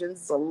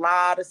conversations. It's a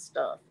lot of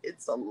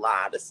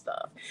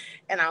stuff.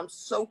 And I'm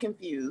so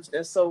confused.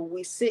 And so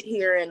we sit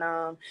here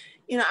and,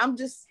 you know, I'm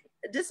just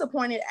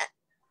disappointed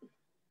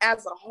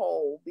as a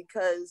whole,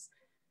 because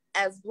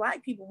as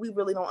Black people, we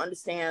really don't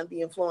understand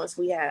the influence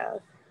we have.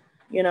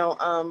 You know,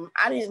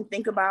 I didn't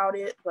think about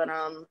it, but,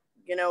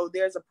 you know,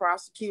 there's a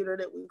prosecutor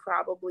that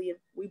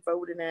we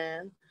voted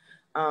in.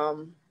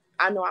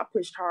 I know I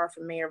pushed hard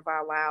for Mayor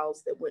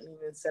Vilaus that wouldn't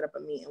even set up a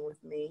meeting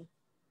with me.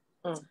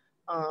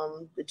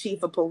 The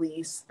chief of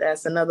police,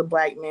 that's another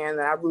Black man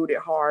that I rooted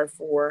hard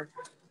for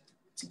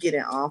to get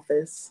in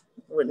office.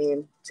 Wouldn't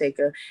even take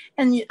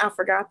and I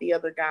forgot the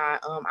other guy.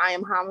 I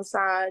Am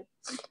Homicide.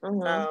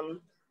 Mm-hmm.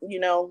 You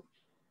know,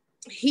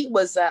 he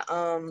was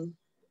I'm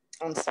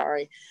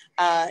sorry.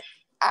 I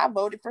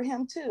voted for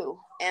him too.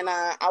 And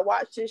I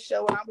watched his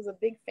show and I was a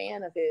big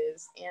fan of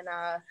his. And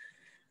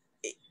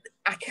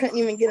I couldn't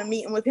even get a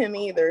meeting with him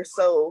either.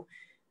 So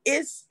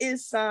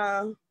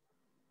I'm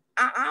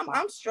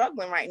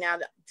struggling right now,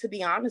 to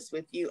be honest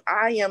with you.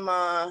 I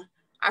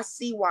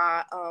see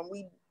why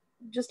we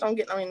just don't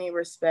get any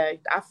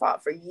respect. I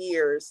fought for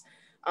years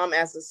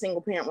as a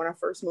single parent when I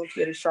first moved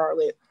here to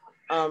Charlotte,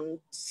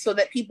 so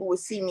that people would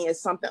see me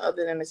as something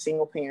other than a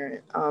single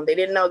parent. They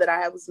didn't know that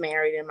I was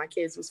married and my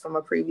kids was from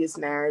a previous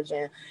marriage,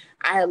 and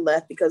I had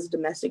left because of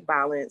domestic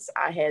violence.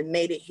 I had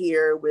made it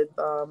here with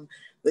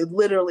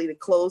literally the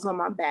clothes on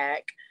my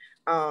back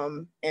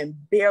and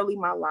barely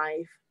my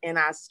life. And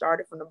I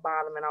started from the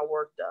bottom and I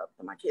worked up,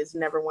 and my kids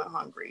never went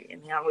hungry,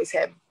 and they always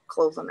had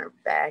clothes on their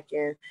back.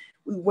 And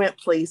we went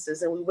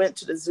places and we went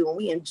to the zoo and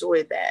we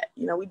enjoyed that.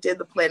 You know, we did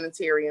the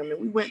planetarium and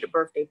we went to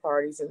birthday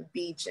parties and the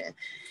beach, and,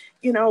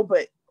 you know,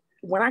 but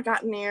when I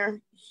got in there,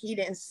 he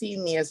didn't see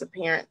me as a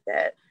parent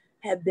that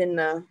had been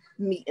to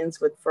meetings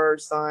with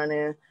First Son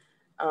and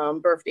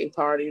birthday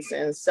parties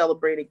and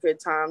celebrated good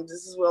times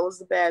as well as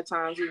the bad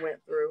times we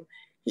went through.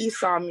 He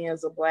saw me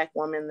as a Black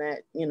woman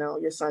that, you know,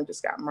 your son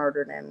just got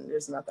murdered and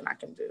there's nothing I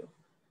can do.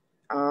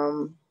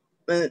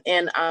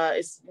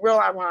 It's real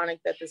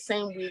ironic that the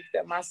same week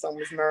that my son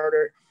was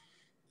murdered,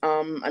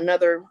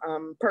 another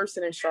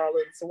person in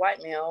Charlotte, it's a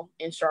white male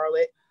in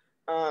Charlotte,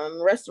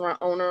 restaurant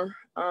owner,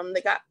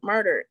 they got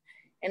murdered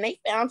and they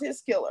found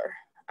his killer.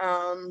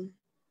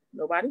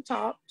 Nobody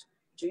talked.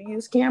 You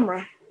use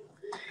camera.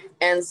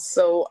 And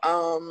so,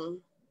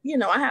 you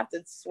know, I have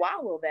to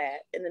swallow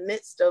that in the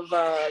midst of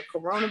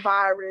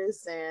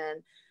coronavirus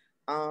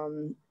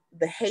and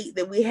the hate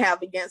that we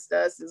have against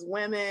us as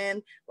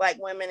women, Black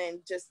women, and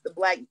just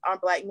our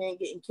Black men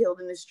getting killed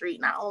in the street,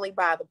 not only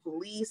by the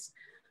police,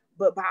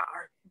 but by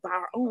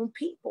our own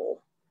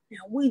people. You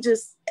know, we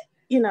just,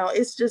 you know,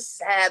 it's just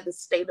sad, the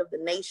state of the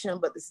nation,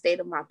 but the state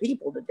of my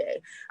people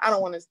today. I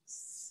don't want to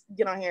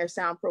get on here and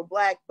sound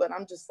pro-Black, but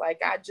I'm just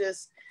like, I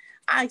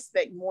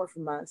expect more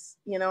from us,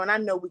 you know, and I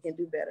know we can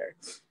do better.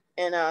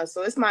 And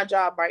so it's my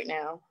job right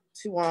now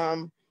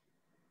to,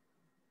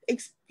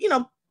 you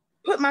know,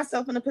 put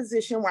myself in a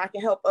position where I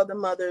can help other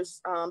mothers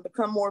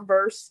become more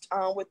versed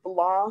with the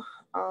law,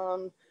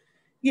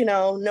 you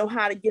know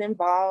how to get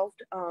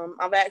involved.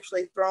 I've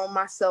actually thrown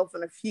myself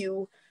in a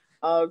few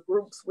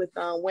groups with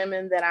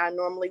women that I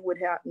normally would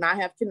not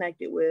have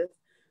connected with.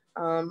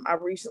 I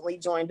recently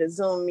joined a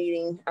Zoom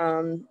meeting.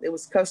 It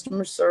was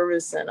customer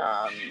service and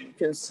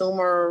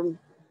consumer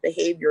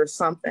behavior or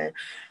something.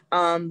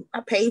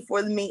 I paid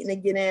for the meeting to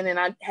get in, and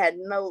I had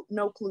no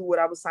clue what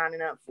I was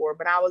signing up for,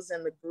 but I was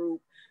in the group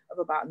of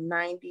about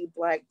 90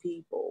 Black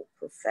people,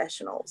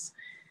 professionals.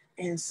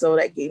 And so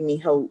that gave me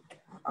hope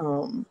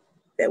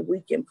that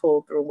we can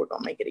pull through. We're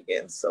going to make it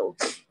again. So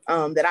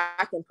that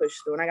I can push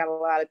through. And I got a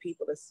lot of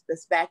people that's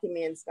backing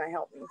me and it's going to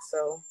help me.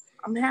 So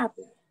I'm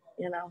happy,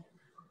 you know,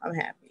 I'm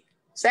happy.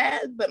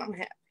 Sad, but I'm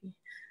happy.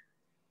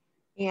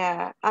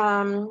 Yeah.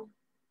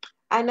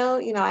 I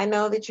know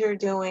that you're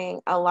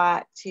doing a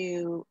lot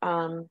to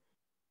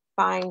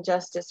find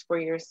justice for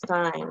your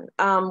son.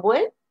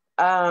 What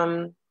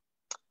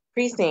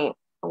precinct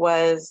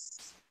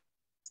was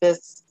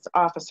this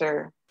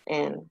officer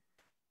in?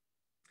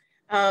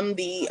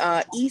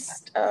 The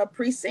East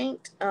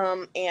Precinct.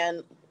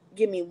 And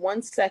give me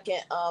 1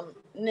 second,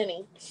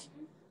 Ninny,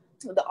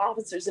 the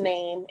officer's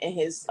name and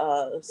his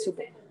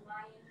super.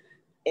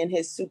 and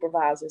his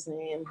supervisor's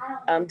name.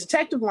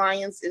 Detective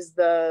Lyons is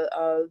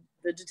the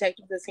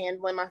detective that's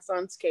handling my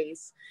son's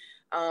case.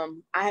 I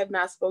have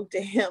not spoke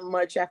to him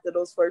much after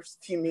those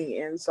first few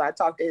meetings, so I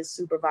talked to his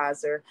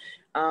supervisor,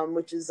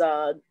 which is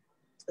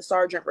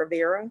Sergeant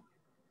Rivera.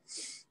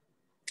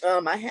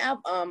 I have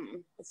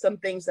some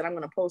things that I'm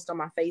going to post on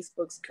my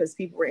Facebooks because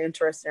people were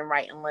interested in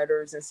writing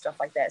letters and stuff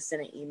like that,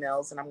 sending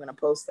emails, and I'm going to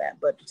post that.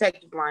 But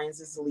Detective Lyons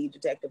is the lead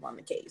detective on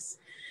the case.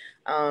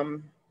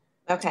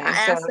 Okay, I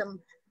asked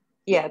him.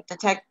 Yeah,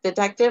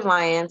 Detective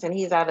Lyons, and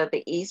he's out of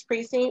the East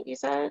Precinct, you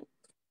said?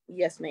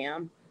 Yes,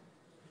 ma'am.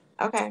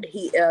 Okay.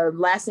 He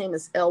last name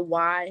is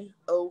Lyons.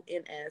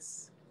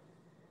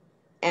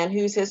 And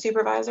who's his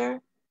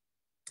supervisor?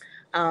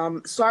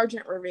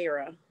 Sergeant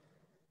Rivera.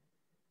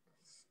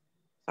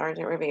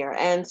 Sergeant Rivera.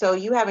 And so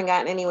you haven't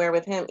gotten anywhere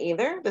with him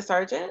either, the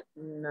sergeant?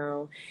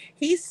 No.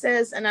 He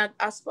says, and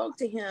I spoke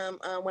to him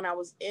when I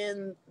was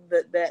in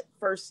that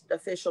first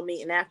official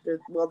meeting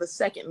the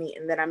second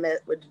meeting that I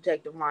met with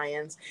Detective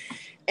Lyons.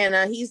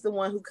 And he's the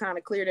one who kind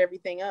of cleared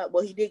everything up.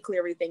 Well, he did clear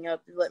everything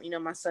up to let me know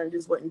my son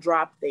just wasn't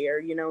dropped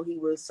there.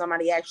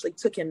 Somebody actually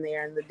took him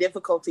there. And the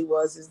difficulty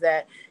is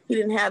that he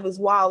didn't have his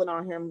wallet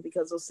on him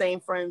because those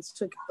same friends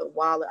took the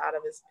wallet out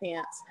of his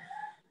pants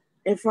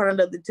in front of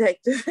the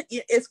detective.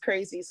 It's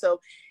crazy. So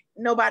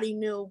nobody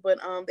knew, but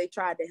they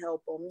tried to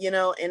help him,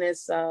 and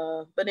it's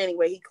but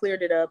anyway, he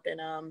cleared it up.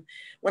 And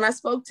when I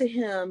spoke to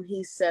him,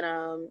 he said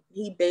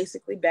he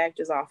basically backed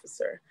his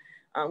officer,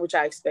 which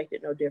I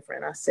expected no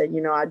different. I said,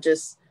 I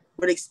just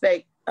would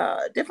expect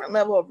a different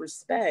level of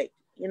respect.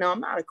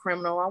 I'm not a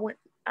criminal.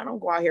 I don't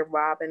go out here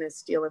robbing and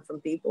stealing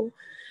from people.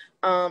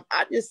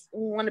 I just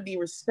want to be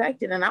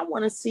respected, and I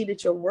want to see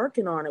that you're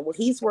working on it. Well,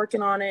 he's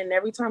working on it, and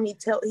every time he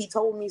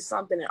told me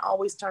something, it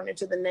always turned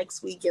into the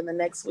next week and the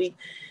next week.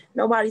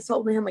 Nobody's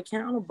holding him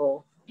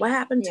accountable. What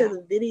happened to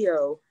the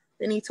video?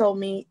 Then he told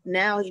me,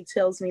 now he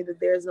tells me that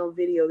there's no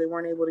video. They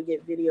weren't able to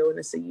get video, and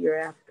it's a year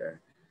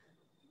after.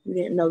 You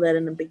didn't know that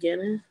in the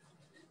beginning?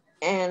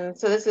 And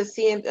so this is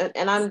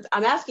and I'm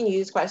asking you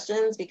these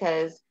questions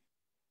because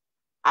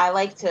I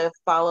like to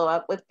follow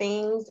up with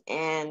things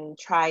and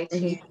try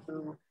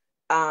to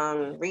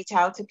reach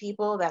out to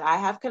people that I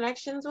have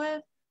connections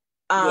with.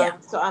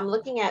 So I'm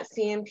looking at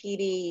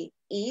CMPD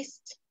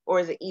East, or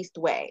is it East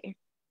Way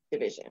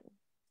Division?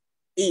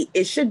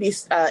 It should be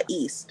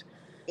East.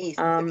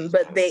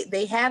 But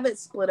they have it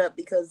split up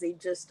because they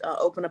just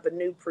opened up a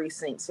new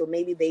precinct. So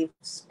maybe they've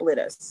split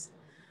us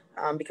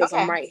because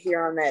I'm right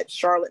here on that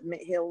Charlotte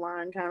Mid-Hill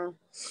line kind of.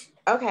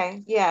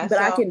 Okay, yeah. But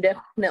I can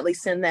definitely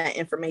send that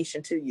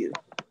information to you.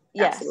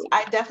 Yes, Absolutely.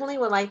 I definitely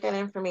would like that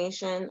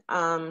information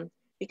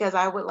because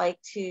I would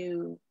like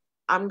to,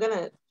 I'm going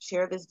to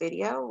share this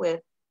video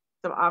with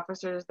some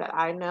officers that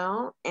I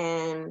know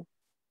and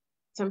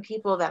some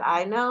people that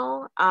I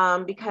know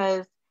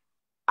because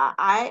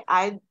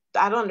I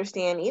don't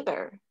understand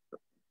either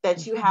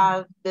that you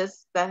have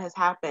this that has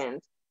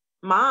happened.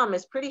 Mom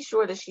is pretty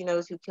sure that she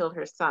knows who killed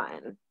her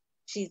son.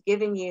 She's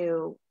giving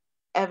you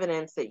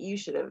evidence that you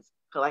should have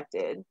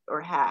collected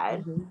or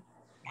had, and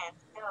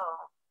still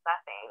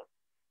nothing.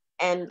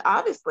 And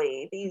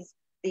obviously, these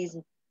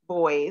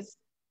boys,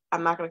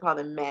 I'm not going to call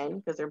them men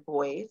because they're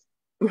boys,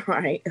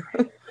 right,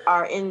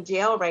 are in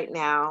jail right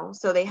now.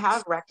 So they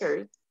have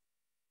records.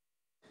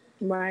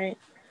 Right.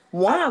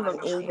 One of them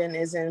even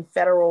is in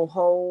federal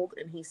hold,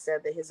 and he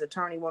said that his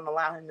attorney won't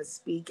allow him to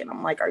speak. And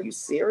I'm like, are you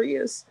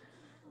serious?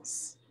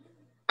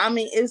 I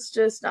mean, it's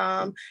just,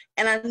 and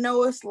I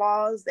know it's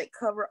laws that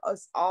cover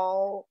us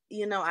all.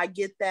 I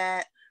get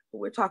that. But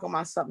we're talking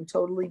about something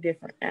totally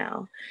different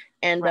now.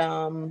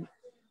 And,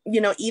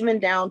 even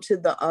down to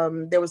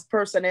there was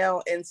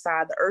personnel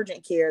inside the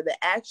urgent care that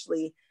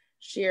actually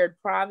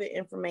shared private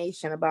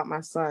information about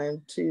my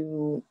son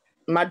to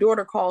my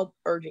daughter. Called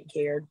urgent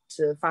care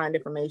to find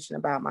information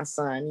about my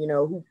son,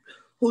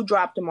 who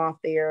dropped him off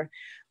there.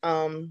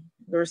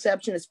 The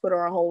receptionist put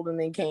her on hold and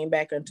then came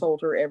back and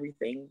told her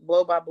everything,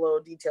 blow by blow,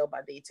 detail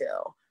by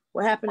detail.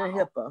 What happened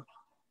to HIPAA?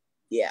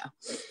 Yeah.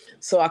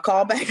 So I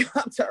called back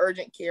up to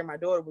urgent care. My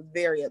daughter was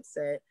very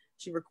upset.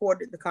 She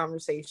recorded the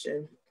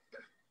conversation.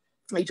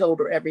 They told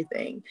her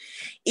everything,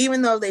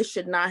 even though they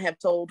should not have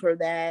told her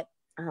that.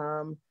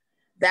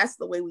 That's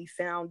the way we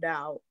found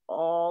out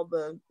all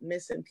the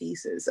missing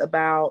pieces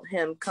about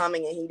him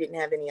coming, and he didn't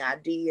have any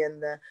ID,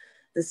 and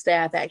the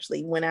staff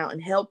actually went out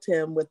and helped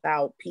him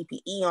without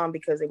PPE on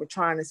because they were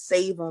trying to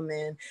save him.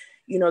 And,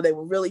 they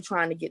were really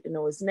trying to get to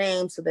know his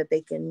name so that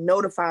they can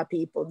notify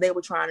people. They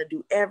were trying to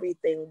do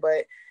everything,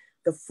 but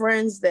the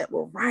friends that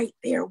were right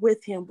there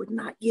with him would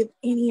not give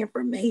any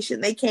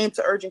information. They came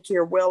to urgent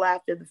care well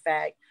after the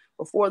fact,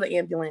 before the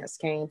ambulance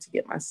came to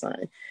get my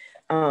son,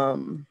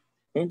 and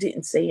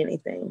didn't say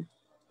anything.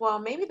 Well,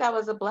 maybe that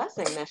was a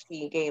blessing that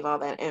she gave all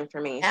that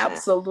information.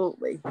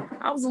 Absolutely.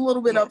 I was a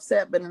little bit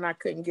upset, but then I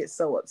couldn't get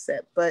so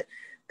upset. But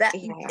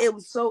it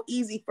was so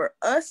easy for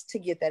us to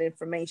get that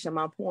information.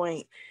 My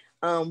point,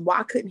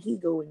 why couldn't he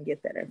go and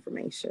get that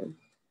information?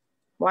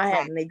 Why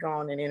hadn't they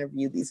gone and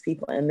interviewed these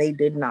people? And they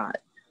did not.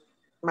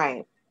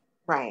 Right.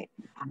 Right.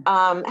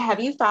 Have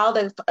you filed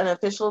an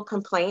official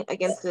complaint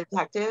against the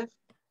detective?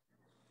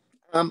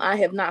 I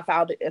have not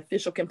filed an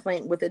official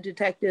complaint with a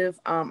detective.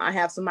 I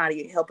have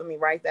somebody helping me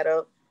write that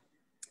up.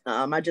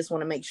 I just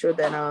want to make sure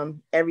that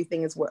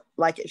everything is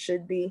like it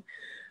should be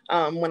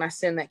when I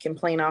send that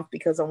complaint off,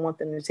 because I want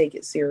them to take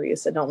it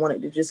serious. I don't want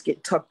it to just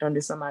get tucked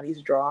under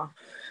somebody's draw.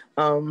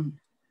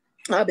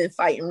 I've been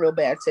fighting real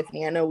bad,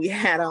 Tiffany. I know we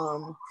had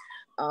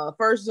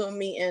first Zoom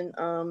meeting,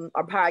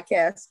 our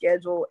podcast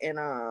schedule, and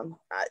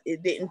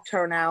it didn't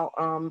turn out.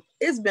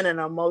 It's been an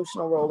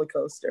emotional roller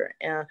coaster,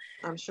 and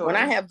I'm sure when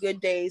I have good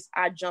days,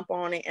 I jump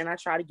on it and I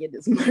try to get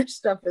as much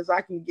stuff as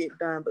I can get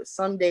done. But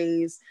some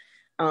days,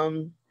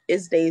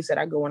 it's days that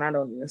I go and I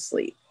don't even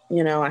sleep.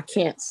 You know, I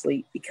can't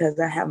sleep because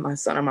I have my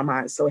son on my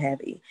mind so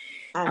heavy,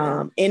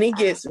 and it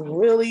gets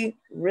really,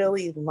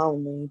 really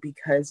lonely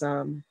because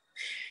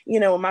you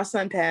know, when my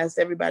son passed,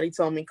 everybody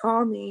told me,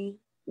 call me.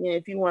 You know,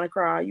 if you want to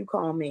cry, you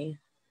call me.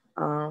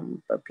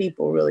 But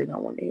people really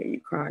don't want to hear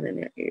you crying in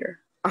their ear,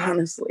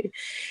 honestly.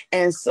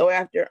 And so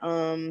after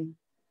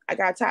I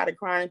got tired of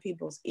crying in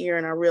people's ear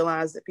and I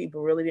realized that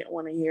people really didn't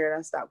want to hear it,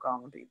 I stopped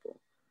calling people.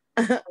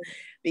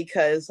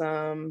 Because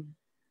I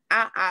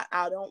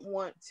don't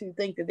want to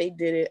think that they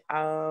did it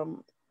out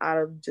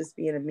of just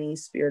being a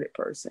mean-spirited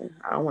person.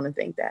 I don't want to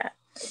think that.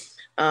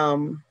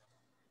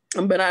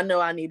 But I know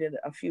I needed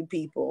a few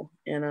people,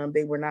 and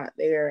they were not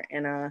there.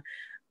 And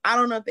I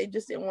don't know if they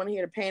just didn't want to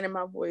hear the pain in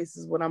my voice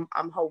is what I'm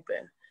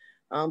hoping.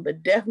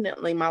 But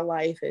definitely my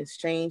life has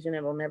changed and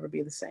it'll never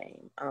be the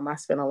same. I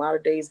spent a lot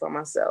of days by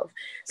myself.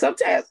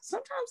 Sometimes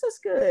that's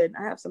good.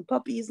 I have some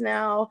puppies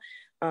now.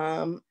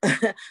 My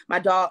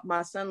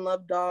son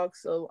loved dogs.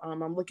 So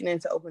I'm looking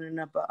into opening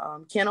up a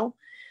kennel,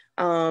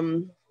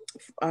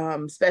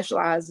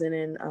 specializing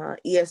in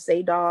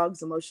ESA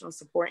dogs, emotional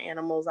support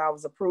animals. I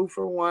was approved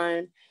for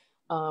one.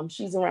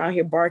 She's around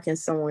here barking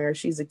somewhere.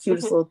 She's the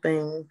cutest little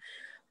thing.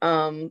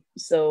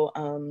 So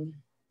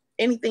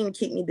anything to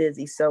keep me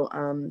busy. So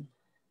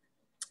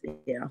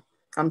yeah,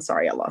 I'm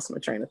sorry I lost my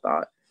train of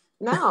thought.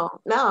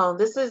 No,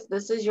 this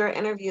is your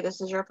interview.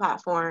 This is your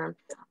platform.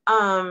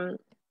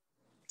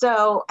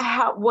 So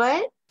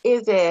what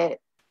is it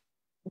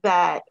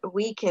that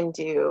we can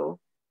do?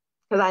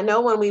 Because I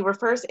know when we were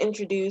first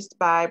introduced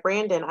by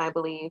Brandon, I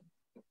believe,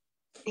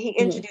 he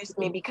introduced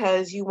me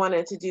because you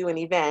wanted to do an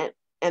event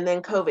and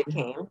then COVID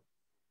came.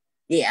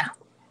 Yeah.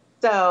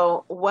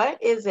 So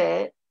what is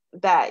it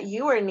that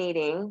you are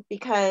needing?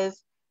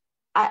 Because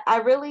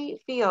I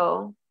really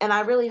feel, and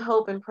I really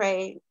hope and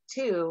pray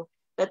too,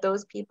 that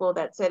those people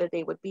that said that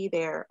they would be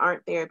there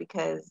aren't there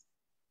because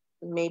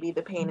maybe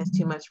the pain is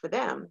too much for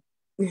them.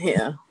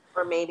 Yeah.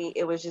 Or maybe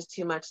it was just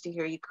too much to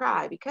hear you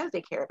cry because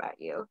they care about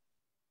you.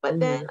 But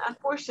then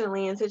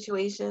unfortunately in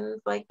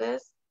situations like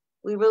this,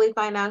 we really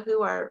find out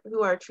who our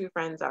true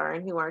friends are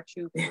and who our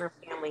true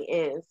family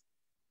is.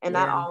 And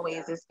not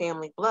always is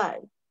family blood.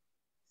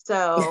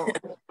 So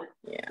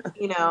yeah,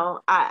 you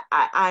know,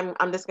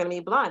 I'm just gonna be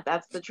blunt.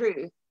 That's the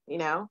truth. You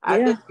know,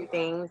 I've been through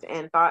things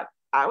and thought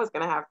I was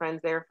gonna have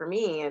friends there for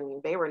me,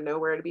 and they were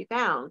nowhere to be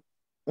found.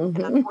 And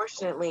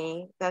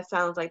unfortunately, that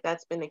sounds like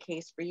that's been the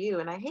case for you,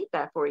 and I hate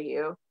that for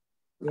you.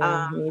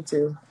 Yeah, me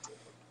too.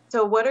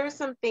 So, what are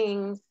some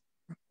things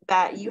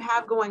that you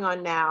have going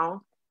on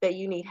now that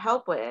you need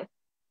help with,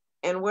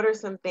 and what are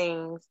some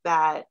things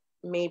that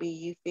maybe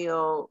you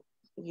feel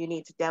you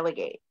need to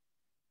delegate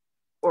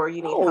or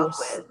you need help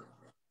with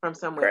from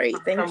somewhere? Great,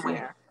 thank you.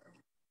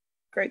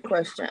 Great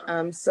question.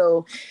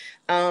 So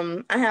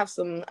I have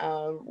some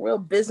real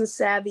business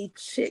savvy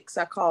chicks,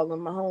 I call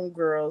them, my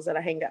homegirls that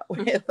I hang out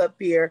with up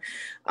here.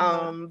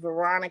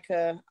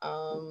 Veronica,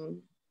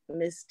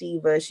 Miss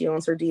Diva, she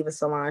owns her Diva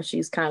salon.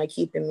 She's kind of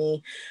keeping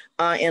me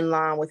in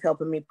line with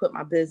helping me put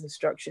my business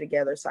structure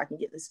together so I can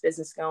get this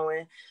business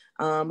going.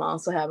 I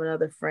also have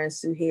another friend,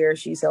 Sue, here.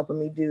 She's helping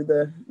me do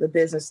the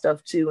business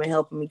stuff too and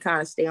helping me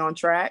kind of stay on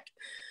track.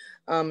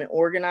 And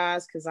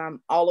organized because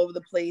I'm all over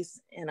the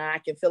place and I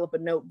can fill up a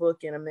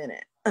notebook in a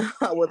minute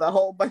with a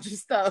whole bunch of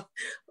stuff.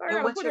 I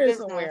gotta put it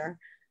somewhere.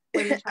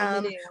 What are you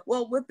trying to do?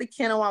 Well, with the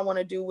kennel, I want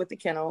to do with the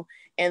kennel.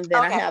 And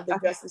then I have the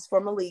Justice for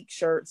Malik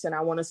shirts and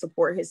I want to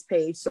support his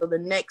page. So the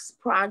next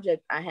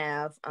project I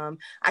have,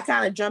 I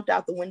kind of jumped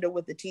out the window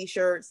with the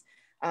t-shirts.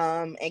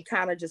 And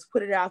kind of just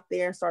put it out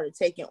there and started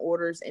taking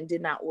orders and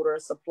did not order a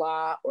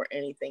supply or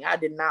anything. I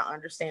did not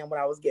understand what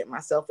I was getting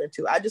myself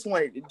into. I just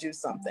wanted to do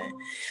something.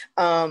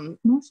 And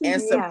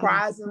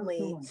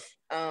surprisingly,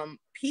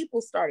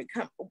 people started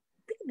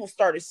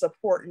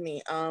supporting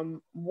me.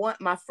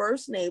 My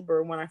first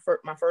neighbor, when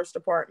my first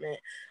apartment,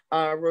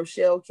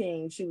 Rochelle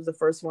King, she was the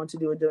first one to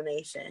do a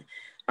donation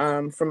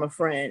from a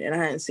friend, and I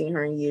hadn't seen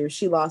her in years.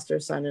 She lost her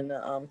son in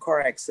a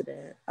car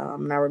accident,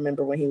 and I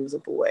remember when he was a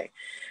boy.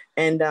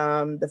 And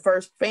the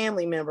first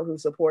family member who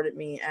supported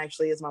me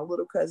actually is my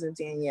little cousin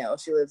Danielle.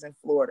 She lives in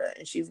Florida,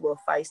 and she's a little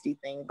feisty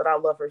thing, but I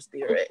love her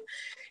spirit.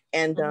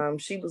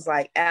 And she was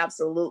like,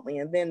 absolutely.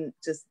 And then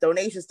just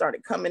donations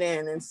started coming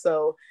in, and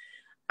so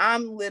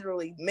I'm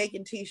literally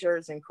making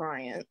t-shirts and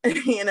crying,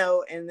 you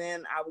know, and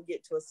then I would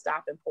get to a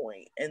stopping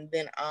point. And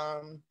then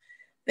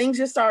things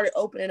just started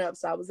opening up.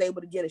 So I was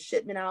able to get a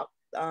shipment out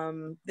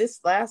this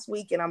last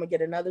week, and I'm gonna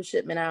get another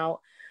shipment out.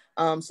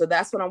 So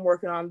that's what I'm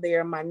working on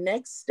there. My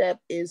next step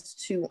is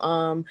to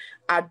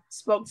I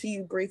spoke to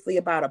you briefly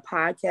about a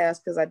podcast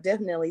because I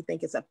definitely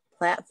think it's a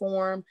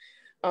platform.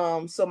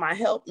 So my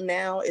help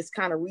now is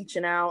kind of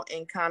reaching out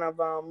and kind of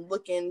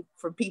looking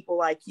for people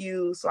like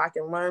you so I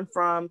can learn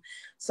from,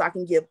 so I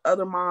can give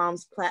other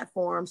moms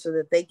platforms so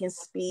that they can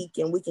speak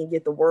and we can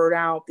get the word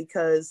out,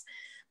 because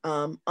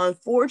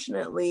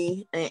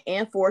unfortunately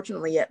and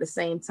fortunately at the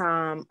same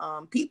time,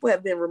 people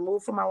have been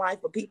removed from my life,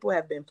 but people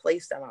have been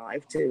placed in my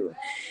life too.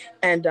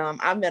 And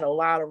I've met a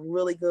lot of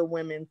really good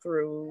women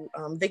through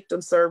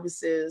victim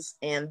services,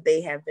 and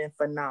they have been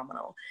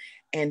phenomenal.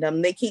 And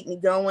they keep me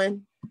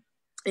going.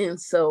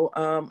 And so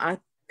I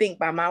think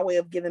by my way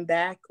of giving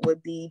back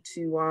would be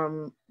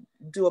to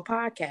do a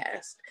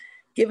podcast,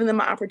 giving them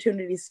an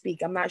opportunity to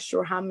speak. I'm not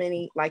sure how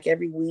many, like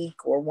every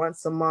week or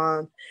once a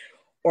month,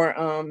 or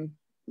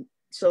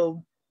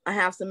so I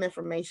have some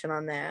information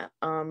on that.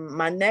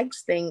 My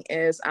next thing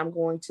is I'm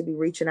going to be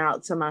reaching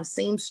out to my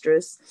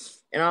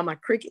seamstress and all my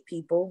Cricut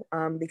people,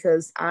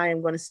 because I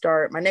am going to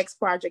start, my next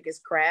project is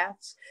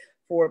crafts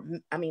for,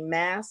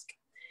 mask.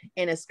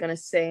 And it's going to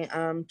say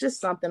just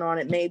something on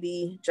it,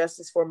 maybe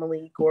justice for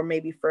Malik, or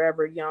maybe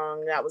forever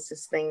young. That was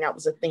his thing. That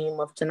was a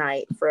theme of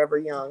tonight, forever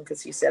young, because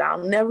he said,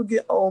 I'll never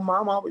get old,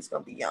 Mom. I'm always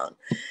going to be young.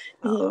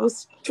 He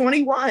was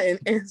 21,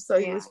 and so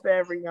he was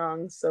forever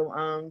young.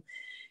 So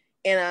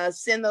and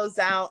send those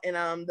out,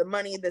 and the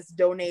money that's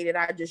donated,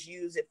 I just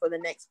use it for the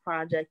next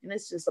project, and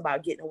it's just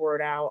about getting the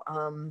word out.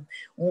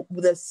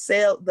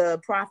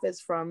 The profits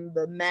from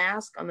the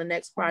mask on the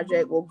next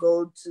project will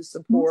go to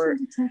support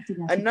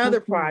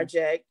another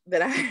project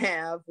that I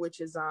have,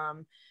 which is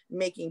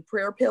making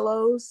prayer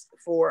pillows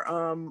for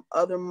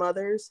other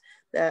mothers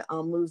that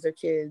lose their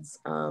kids,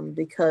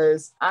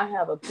 because I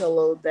have a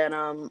pillow that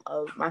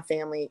of my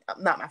family,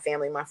 not my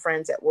family, my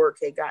friends at work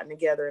had gotten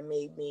together and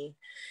made me.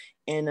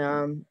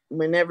 And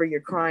whenever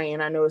you're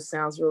crying, I know it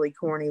sounds really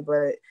corny,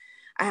 but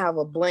I have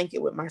a blanket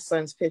with my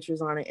son's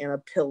pictures on it and a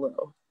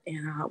pillow,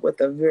 and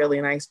with a really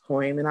nice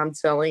poem. And I'm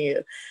telling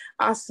you,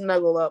 I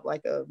snuggle up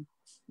like a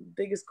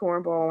biggest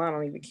cornball. I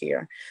don't even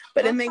care,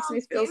 but it makes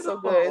me feel so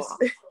good.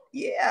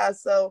 Yeah.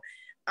 So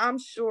I'm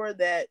sure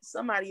that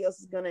somebody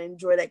else is going to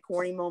enjoy that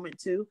corny moment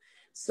too.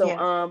 So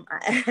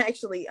I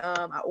actually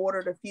I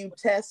ordered a few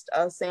test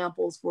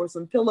samples for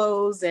some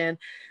pillows and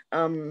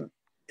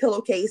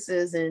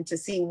pillowcases, and to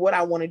see what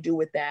I want to do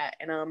with that.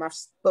 And I've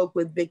spoke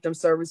with victim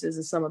services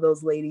and some of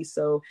those ladies,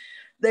 so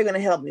they're going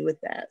to help me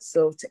with that.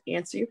 So to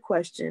answer your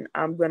question,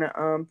 I'm going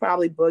to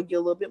probably bug you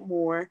a little bit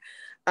more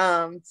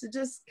to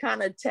just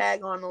kind of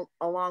tag on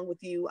along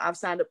with you. I've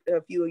signed up to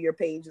a few of your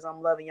pages.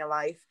 I'm loving your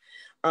life.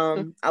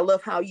 I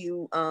love how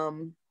you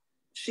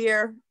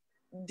share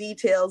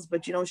details,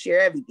 but you don't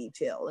share every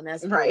detail, and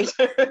that's right.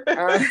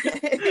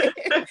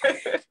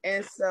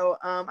 And so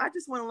I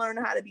just want to learn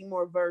how to be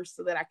more versed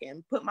so that I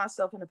can put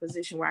myself in a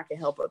position where I can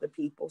help other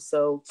people.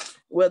 So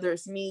whether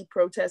it's me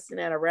protesting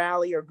at a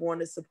rally or going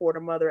to support a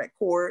mother at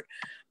court,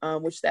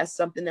 which that's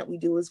something that we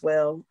do as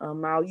well.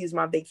 I'll use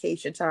my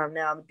vacation time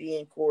now to be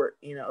in court,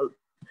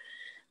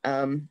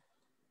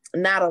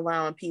 not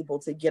allowing people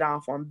to get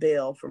off on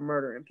bail for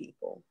murdering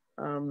people.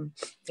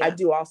 I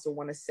do also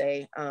want to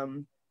say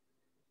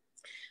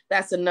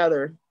that's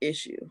another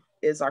issue,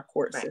 is our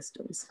court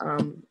systems.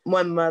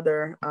 One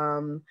mother,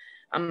 I'm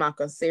not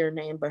going to say her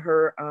name, but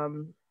her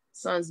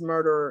son's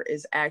murderer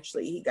is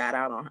actually,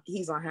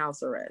 he's on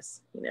house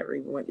arrest. He never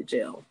even went to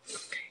jail.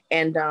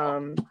 And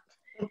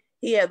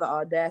he had the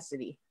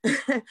audacity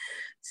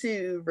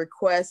to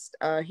request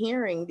a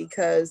hearing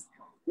because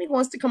he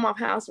wants to come off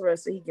house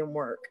arrest so he can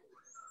work.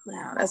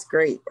 Wow, that's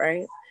great,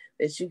 right?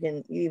 That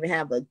you even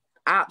have the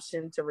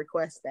option to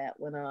request that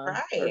when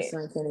a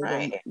person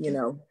can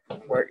even,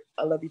 work.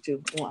 I love you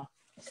too.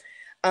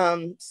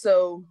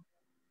 So,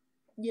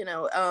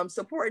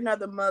 supporting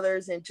other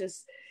mothers, and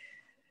just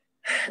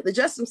the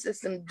justice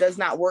system does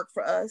not work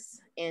for us,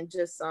 and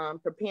just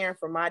preparing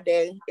for my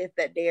day, if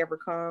that day ever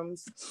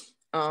comes.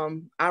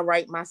 I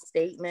write my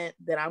statement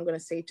that I'm going to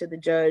say to the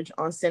judge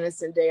on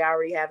sentencing day. I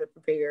already have it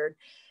prepared,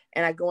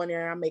 and I go in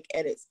there and I make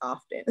edits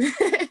often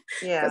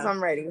because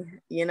I'm ready,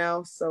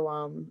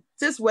 so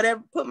just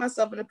whatever, put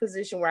myself in a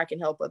position where I can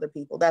help other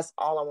people. That's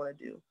all I want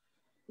to do.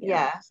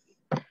 Yes.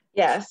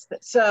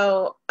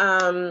 So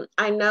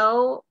I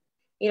know,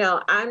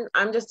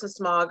 I'm just a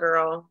small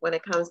girl when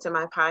it comes to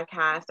my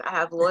podcast. I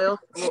have loyal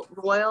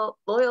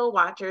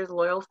watchers,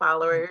 loyal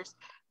followers,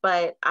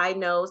 but I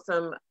know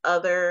some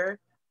other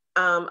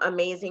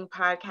amazing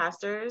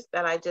podcasters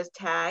that I just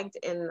tagged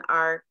in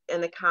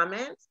the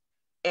comments.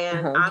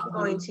 And I'm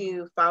going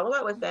to follow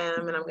up with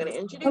them, and I'm going to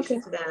introduce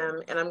you to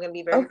them, and I'm going to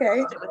be very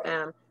persistent with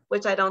them,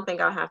 which I don't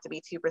think I'll have to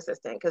be too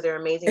persistent because they're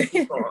amazing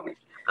people.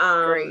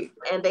 Great.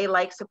 And they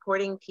like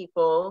supporting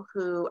people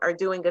who are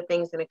doing good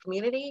things in the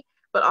community,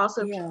 but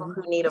also people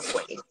who need a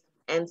voice.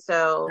 And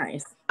so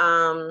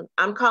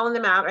I'm calling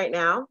them out right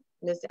now.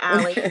 Miss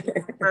Allie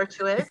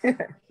Virtuous,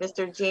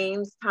 Mr.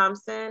 James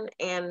Thompson,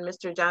 and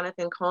Mr.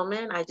 Jonathan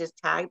Coleman. I just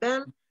tagged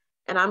them,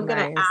 and I'm going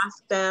to Nice.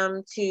 ask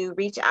them to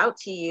reach out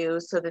to you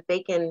so that they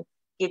can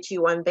get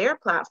you on their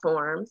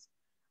platforms,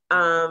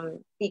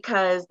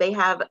 because they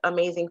have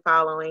amazing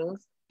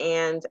followings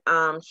and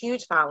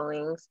huge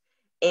followings.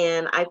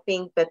 And I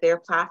think that their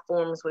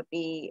platforms would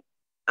be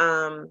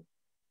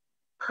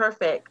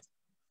perfect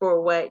for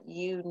what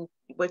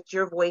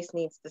your voice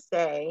needs to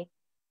say.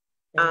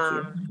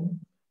 Thank you.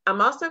 I'm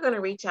also going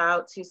to reach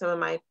out to some of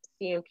my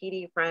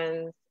CMPD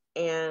friends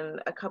and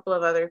a couple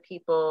of other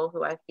people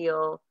who I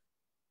feel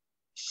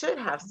should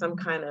have some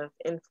kind of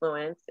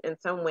influence in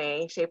some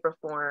way, shape, or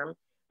form.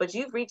 But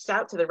you've reached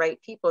out to the right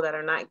people that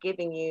are not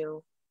giving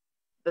you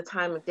the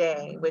time of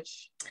day,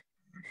 which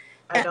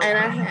I don't. And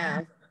I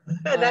have.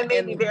 And that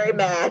made me very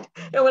mad.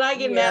 And when I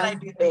get mad, I Yeah.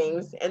 do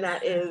things, and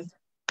that is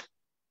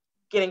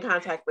get in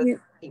contact with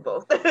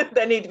people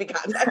that need to be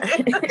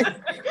contacted.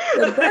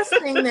 The best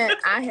thing that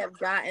I have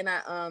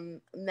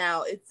gotten,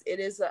 now it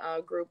is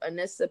a group.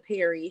 Anissa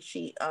Perry,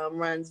 she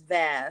runs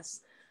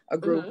VAST, a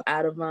group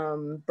out of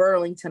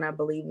Burlington, I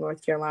believe,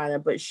 North Carolina.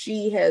 But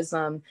she has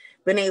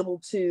been able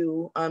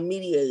to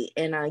mediate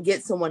and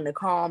get someone to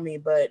call me.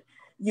 But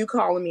you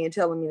calling me and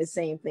telling me the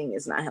same thing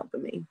is not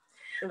helping me.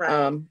 Right.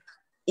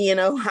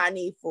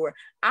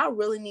 I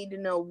really need to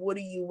know, what are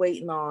you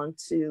waiting on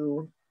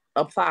to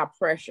apply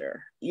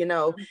pressure?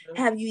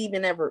 Have you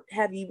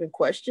even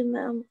questioned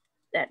them?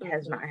 That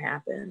has not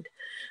happened.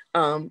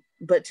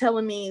 But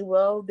telling me,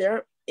 well,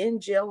 they're in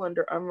jail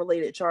under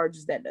unrelated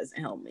charges, that doesn't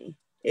help me.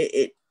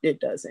 It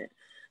doesn't.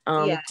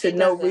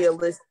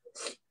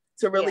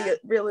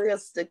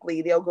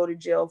 Realistically, they'll go to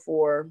jail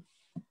for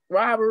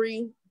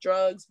robbery,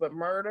 drugs, but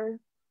murder,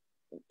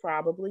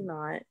 probably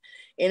not.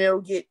 And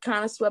it'll get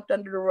kind of swept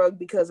under the rug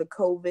because of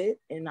COVID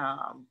and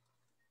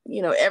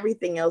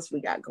everything else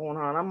we got going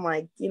on. I'm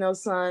like,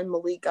 son,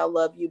 Malik, I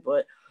love you,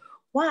 but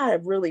why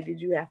really did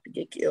you have to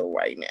get killed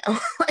right now?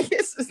 Like,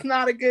 it's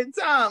not a good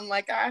time.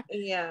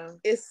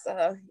 It's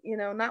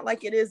not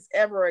like it is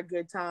ever a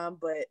good time,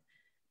 but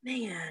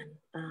man,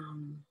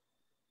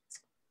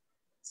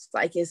 it's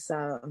like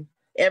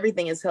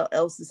everything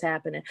else is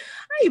happening.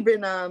 I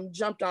even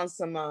jumped on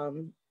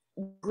some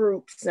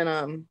groups,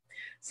 and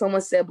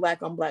someone said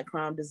Black on Black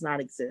crime does not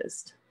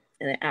exist,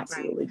 and it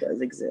absolutely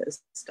does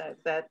exist. I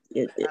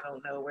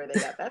don't know where they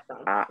got that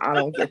from. I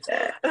don't get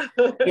that.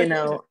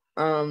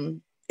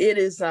 It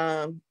is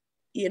I'm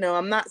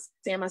not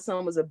saying my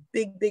son was a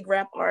big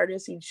rap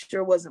artist. He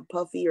sure wasn't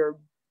Puffy or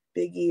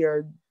Biggie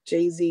or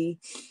Jay-Z.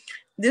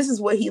 This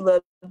is what he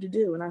loved to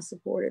do, and I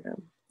supported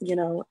him.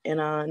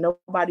 And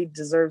nobody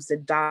deserves to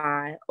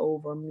die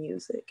over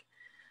music.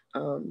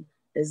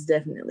 It's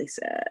definitely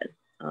sad.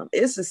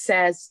 It's a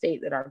sad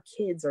state that our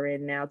kids are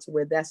in now, to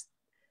where that's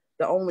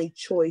the only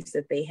choice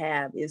that they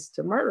have, is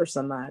to murder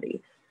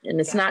somebody. And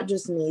it's not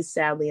just me,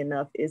 sadly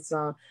enough. It's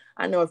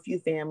I know a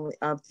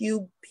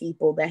few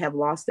people that have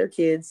lost their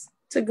kids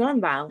to gun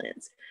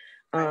violence.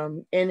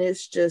 And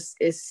it's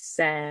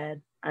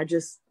sad. I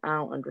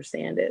don't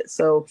understand it.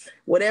 So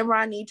whatever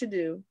I need to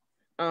do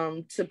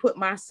to put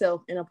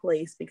myself in a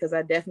place, because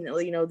I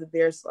definitely know that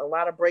there's a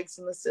lot of breaks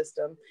in the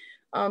system.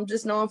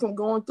 Just knowing from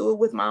going through it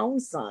with my own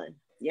son.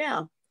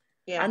 Yeah.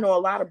 I know a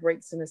lot of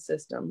breaks in the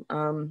system.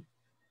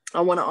 I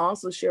want to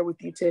also share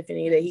with you,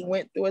 Tiffany, that he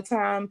went through a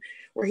time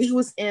where he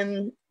was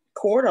in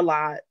court a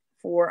lot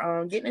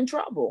for getting in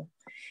trouble.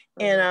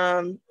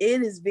 And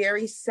it is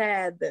very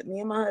sad that me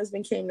and my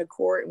husband came to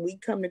court, and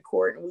we'd come to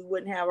court and we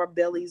wouldn't have our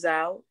bellies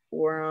out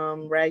or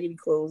raggedy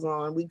clothes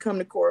on. We'd come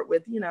to court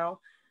with,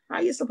 how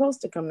you're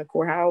supposed to come to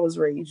court. How I was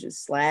raised,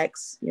 just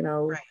slacks,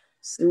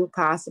 suit,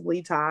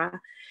 possibly tie.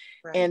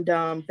 Right. And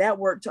that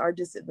worked to our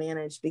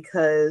disadvantage,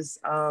 because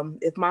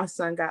if my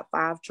son got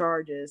 5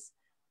 charges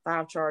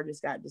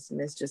got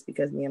dismissed just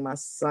because me and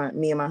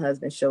my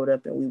husband showed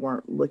up and we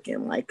weren't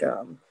looking like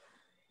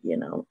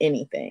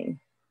anything.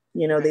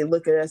 They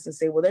look at us and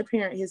say, well,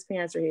 his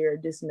parents are here,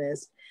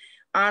 dismissed.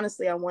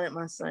 Honestly, I wanted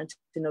my son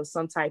to know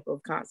some type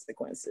of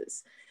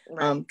consequences,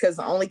 because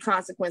the only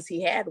consequence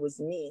he had was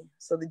me.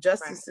 So the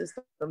justice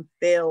system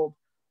failed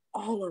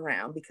all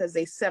around, because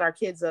they set our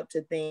kids up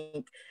to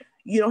think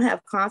you don't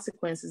have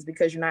consequences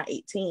because you're not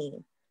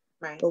 18.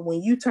 Right. But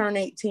when you turn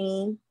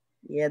 18,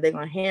 they're going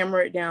to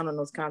hammer it down on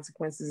those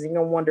consequences. And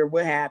you're going to wonder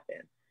what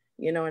happened,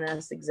 and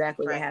that's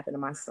exactly what happened to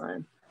my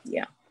son.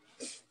 Yeah.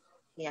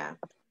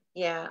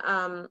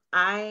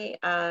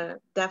 I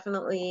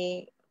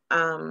definitely,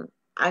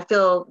 I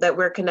feel that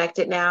we're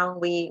connected now.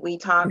 We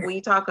talk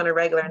on a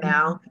regular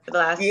now for the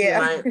last few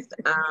months.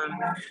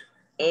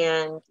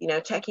 And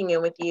checking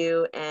in with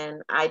you,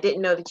 and I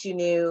didn't know that you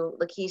knew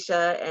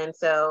Lakeisha, and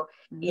so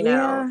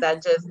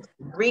that just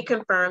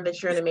reconfirmed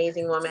that you're an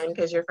amazing woman,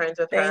 because you're friends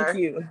with her. Thank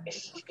you.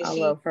 I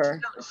love her.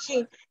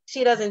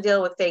 She doesn't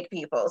deal with fake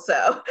people,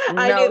 so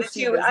I knew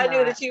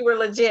that you were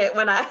legit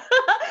when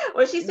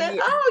she said,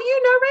 "Oh,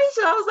 you know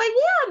Rachel." I was like,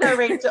 "Yeah, I know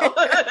Rachel."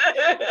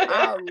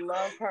 I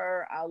love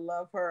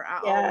her. I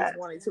always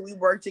wanted to. We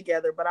worked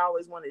together, but I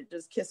always wanted to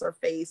just kiss her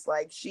face.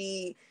 Like,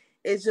 she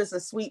is just a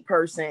sweet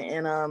person.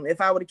 And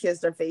if I would have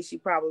kissed her face, she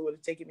probably would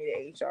have taken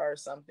me to HR or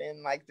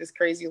something, like this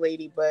crazy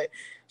lady. But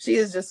she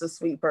is just a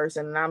sweet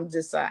person. And I'm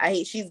just, I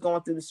hate she's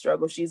going through the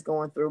struggle she's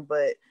going through.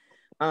 But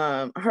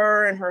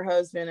her and her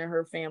husband and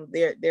her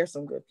family, they're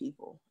some good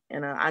people.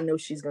 And I know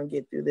she's going to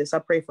get through this. I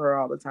pray for her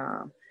all the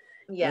time.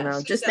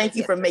 Yeah, just thank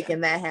you for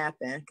making that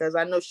happen, because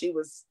I know she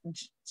was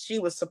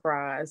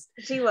surprised.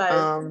 She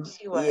was.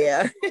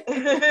 Yeah.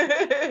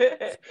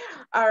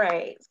 All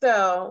right.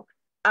 So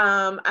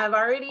I've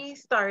already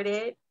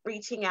started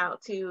reaching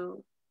out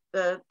to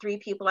the 3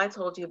 people I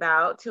told you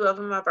about. 2 of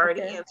them I've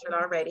already answered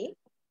already.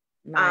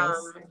 Nice.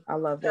 I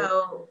love it.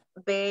 So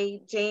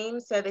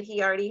James said that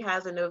he already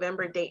has a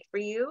November date for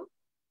you.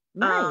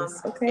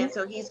 Nice. Okay. And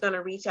so he's going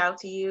to reach out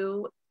to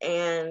you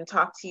and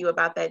talk to you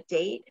about that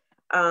date.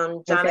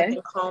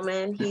 Jonathan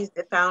Coleman, he's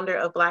the founder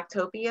of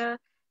Blacktopia.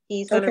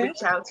 He's going to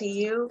reach out to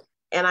you.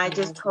 And I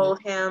just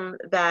told him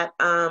that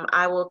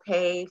I will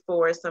pay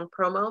for some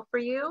promo for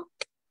you.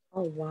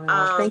 Oh,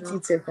 wow. Thank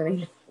you,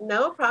 Tiffany.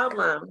 No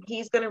problem.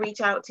 He's going to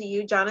reach out to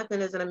you. Jonathan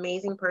is an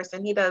amazing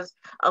person. He does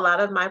a lot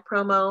of my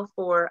promo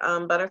for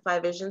Butterfly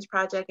Visions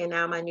Project and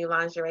now my new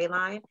lingerie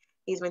line.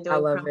 He's been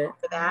doing promo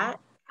for that.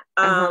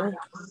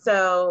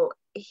 So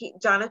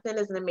Jonathan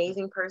is an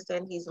amazing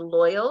person. He's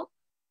loyal.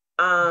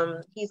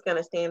 He's going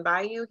to stand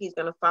by you. He's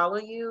going to follow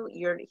you.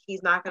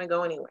 He's not going to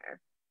go anywhere.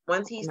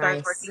 Once he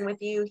starts working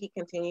with you, he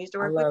continues to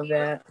work with you. I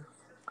love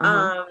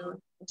that.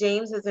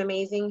 James is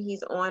amazing.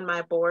 He's on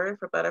my board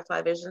for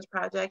Butterfly Visions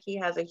Project. He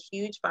has a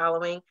huge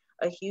following,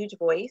 a huge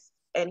voice,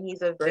 and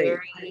he's a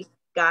very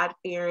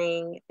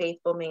God-fearing,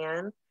 faithful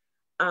man.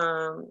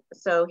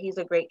 So he's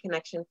a great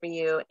connection for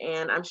you.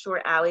 And I'm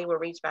sure Allie will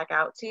reach back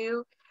out to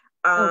you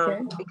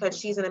because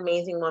she's an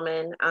amazing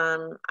woman.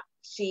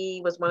 She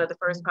was one of the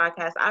first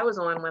podcasts I was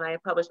on when I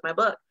published my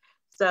book.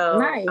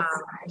 So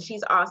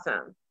she's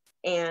awesome.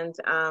 And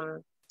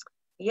I'm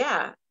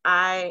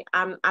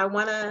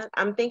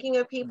thinking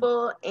of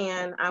people,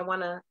 and I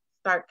want to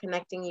start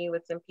connecting you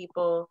with some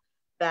people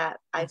that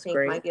I think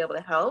might be able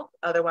to help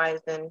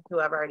otherwise than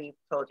who I've already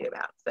told you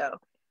about. So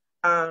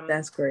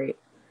that's great.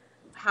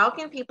 How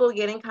can people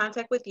get in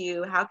contact with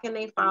you? How can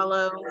they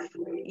follow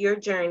your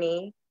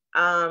journey?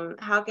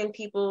 How can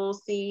people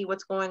see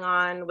what's going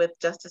on with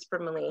Justice for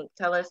Malik?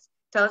 Tell us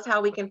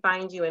how we can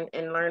find you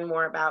and learn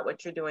more about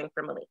what you're doing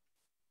for Malik.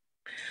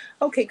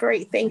 Okay,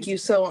 great. Thank you.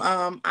 So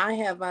I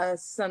have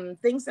some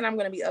things that I'm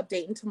going to be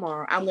updating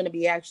tomorrow. I'm going to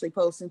be actually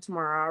posting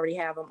tomorrow. I already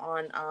have them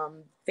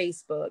on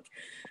Facebook.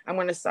 I'm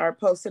going to start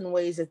posting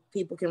ways that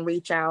people can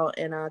reach out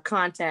and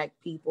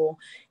contact people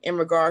in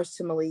regards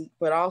to Malik,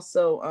 but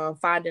also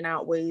finding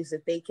out ways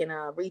that they can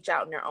reach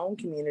out in their own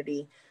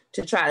community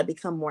to try to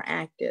become more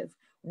active.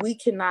 We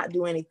cannot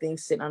do anything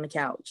sitting on the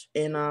couch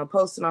and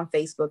posting on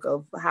Facebook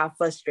of how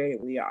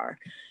frustrated we are.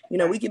 You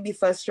know, we can be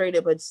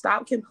frustrated, but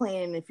stop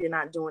complaining if you're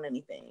not doing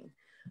anything.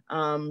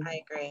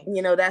 I agree.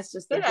 You know, that's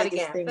just the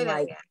biggest thing.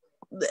 Like,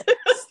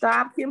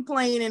 stop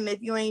complaining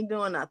if you ain't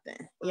doing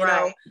nothing. You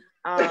know,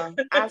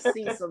 I've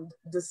seen some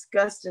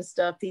disgusting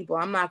stuff. People,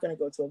 I'm not going to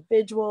go to a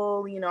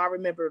vigil. You know, I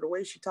remember the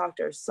way she talked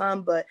to her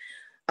son, but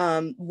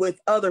with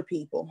other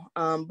people.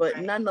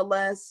 But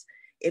nonetheless,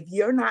 if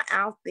you're not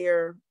out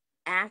there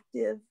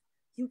active,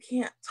 you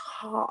can't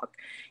talk.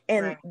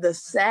 And the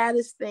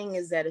saddest thing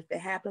is that if it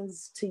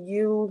happens to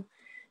you,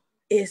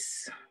 you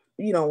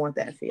don't want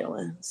that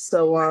feeling.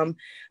 So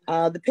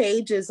the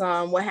page is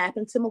What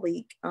Happened to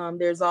Malik.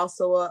 There's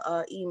also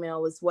a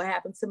email, is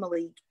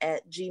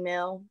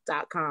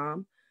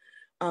whathappedtomalik@gmail.com.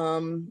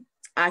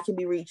 I can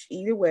be reached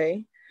either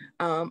way.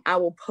 I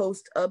will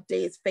post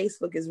updates.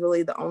 Facebook is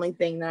really the only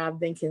thing that I've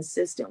been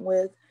consistent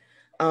with.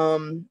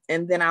 And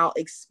then I'll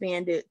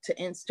expand it to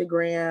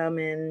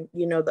Instagram and,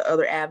 you know, the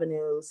other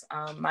avenues.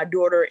 My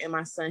daughter and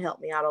my son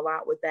helped me out a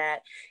lot with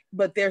that,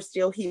 but they're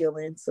still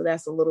healing. So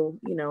that's a little,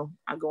 you know,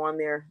 I go on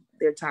their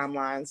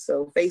timeline.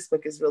 So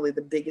Facebook is really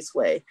the biggest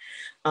way.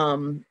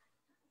 And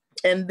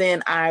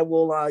then I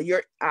will, I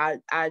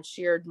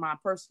shared my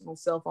personal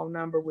cell phone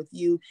number with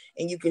you,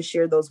 and you can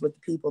share those with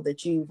the people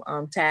that you've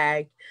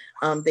tagged.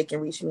 They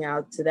can reach me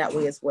out to that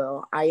way as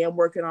well. I am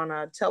working on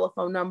a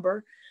telephone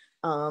number.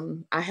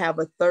 I have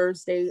a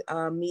Thursday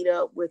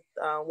meetup with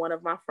one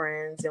of my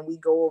friends, and we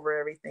go over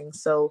everything.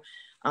 So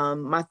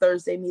my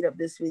Thursday meetup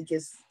this week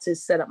is to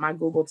set up my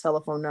Google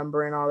telephone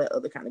number and all that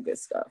other kind of good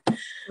stuff.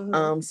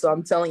 So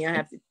I'm telling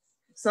you,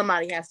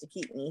 somebody has to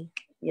keep me,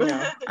 you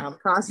know,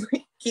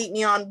 constantly keep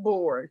me on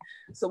board.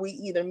 So we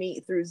either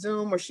meet through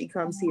Zoom or she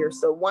comes here.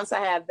 So once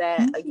I have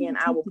that, again,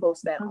 I will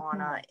post that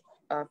on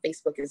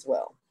Facebook as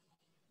well.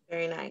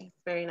 Very nice.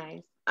 Very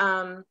nice.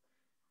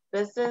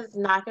 This is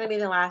not going to be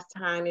the last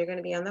time you're going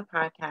to be on the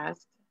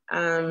podcast.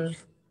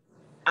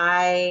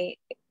 I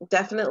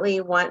definitely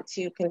want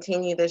to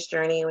continue this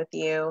journey with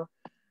you.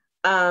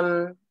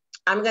 I'm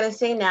going to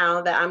say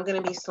now that I'm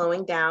going to be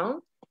slowing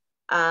down.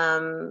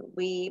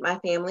 My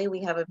family,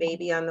 we have a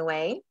baby on the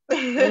way.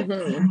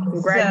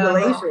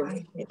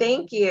 Congratulations. So,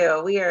 thank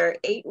you. We are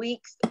 8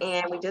 weeks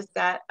and we just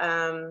got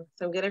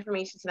some good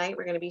information tonight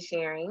we're going to be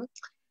sharing.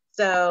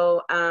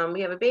 So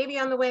we have a baby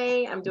on the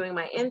way. I'm doing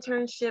my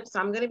internship,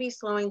 so I'm going to be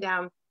slowing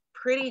down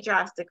pretty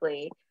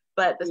drastically.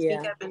 But the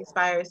Speak Up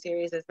Inspire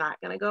series is not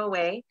going to go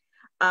away.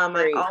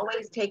 I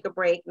always take a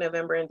break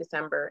November and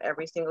December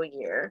every single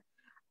year.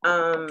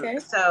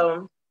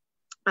 So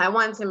I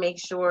want to make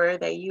sure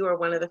that you are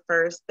one of the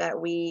first that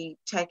we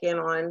check in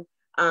on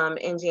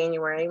in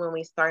January when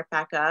we start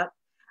back up.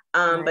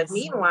 But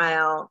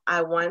meanwhile,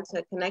 I want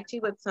to connect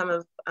you with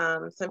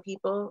some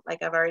people,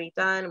 like I've already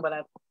done,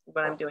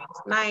 what I'm doing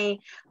tonight.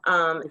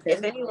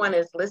 If anyone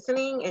is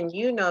listening and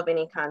you know of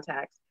any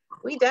contacts,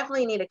 we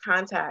definitely need a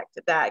contact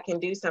that can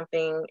do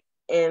something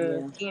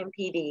in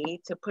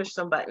CMPD to push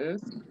some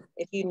buttons.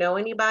 If you know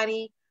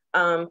anybody,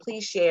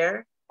 please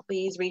share.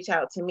 Please reach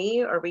out to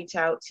me or reach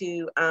out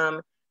to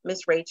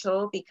Miss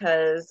Rachel,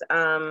 because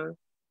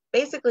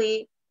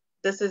basically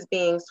this is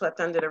being swept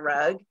under the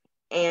rug,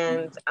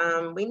 and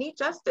we need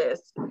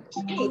justice.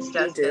 She needs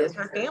justice.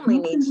 Her family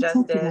needs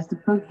justice.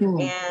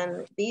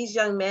 And these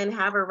young men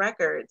have a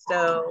record.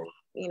 So,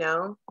 you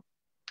know,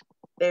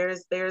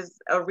 there's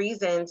a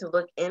reason to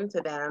look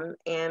into them,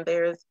 and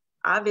there's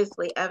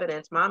obviously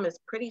evidence. Mom is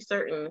pretty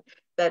certain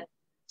that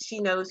she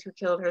knows who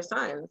killed her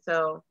son.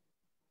 So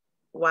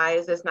why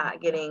is this not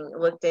getting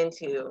looked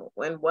into?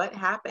 When what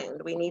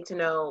happened? We need to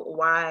know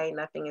why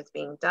nothing is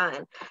being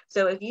done.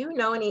 So if you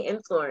know any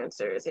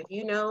influencers, if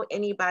you know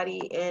anybody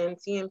in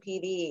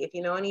CMPD, if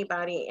you know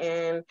anybody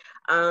in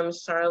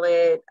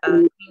Charlotte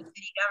Queen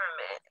City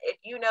government, if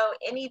you know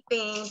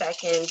anything that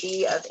can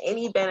be of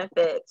any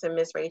benefit to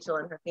Miss Rachel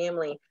and her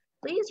family,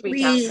 please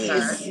reach out to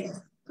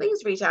her.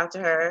 Please reach out to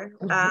her.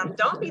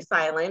 Don't be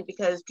silent,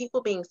 because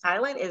people being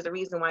silent is the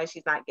reason why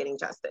she's not getting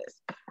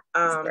justice.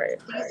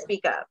 Please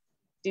speak up.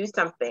 Do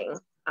something.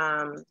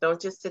 Don't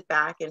just sit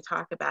back and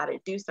talk about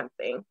it. Do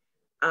something.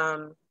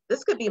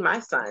 This could be my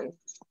son.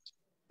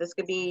 This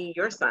could be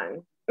your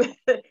son.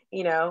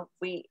 You know,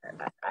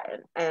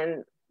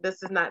 and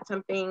this is not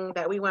something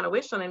that we want to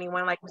wish on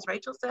anyone, like Ms.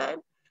 Rachel said,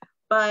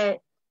 but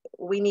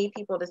we need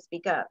people to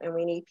speak up, and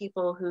we need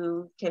people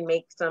who can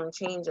make some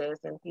changes,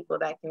 and people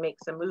that can make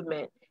some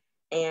movement.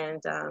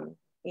 And,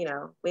 you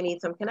know, we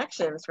need some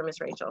connections for Ms.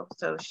 Rachel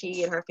so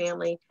she and her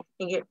family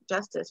can get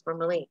justice for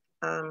Malik.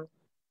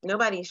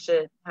 Nobody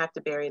should have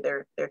to bury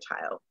their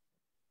child.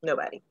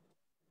 Nobody.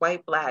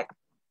 White, black,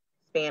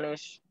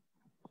 Spanish,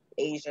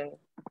 Asian,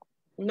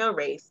 no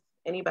race,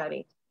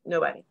 anybody,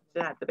 nobody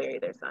should have to bury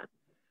their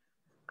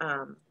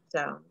son.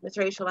 So, Ms.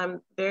 Rachel,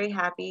 I'm very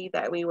happy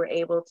that we were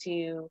able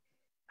to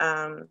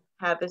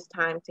have this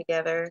time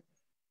together.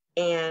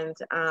 And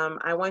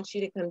I want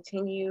you to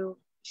continue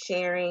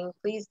sharing.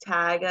 Please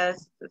tag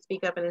us,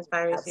 Speak Up and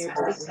Inspire Series.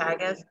 Please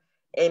tag us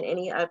in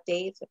any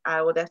updates.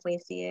 I will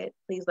definitely see it.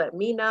 Please let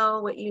me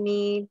know what you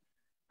need.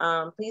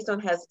 Please don't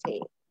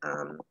hesitate.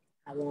 I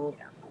won't.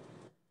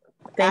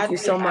 Thank you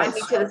so much. Add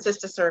me to the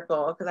sister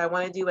circle, because I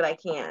want to do what I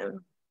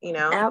can. You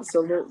know?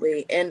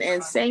 Absolutely.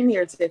 And same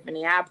here,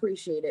 Tiffany. I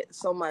appreciate it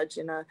so much.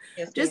 And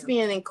yes, just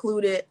being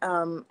included.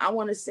 I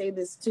want to say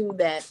this too,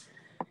 that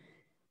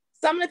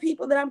some of the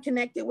people that I'm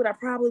connected with, I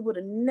probably would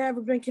have never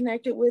been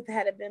connected with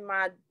had it been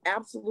my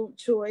absolute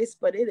choice.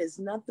 But it is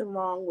nothing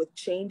wrong with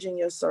changing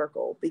your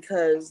circle,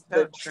 because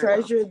the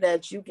treasure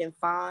that you can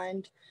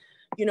find,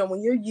 you know,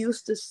 when you're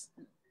used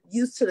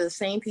to the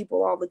same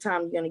people all the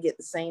time, you're going to get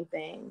the same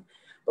thing.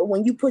 But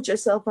when you put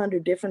yourself under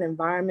different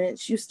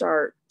environments, you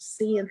start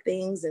seeing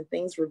things, and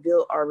things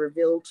are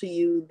revealed to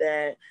you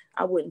that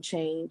I wouldn't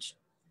change.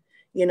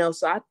 You know,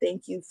 so I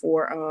thank you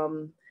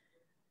for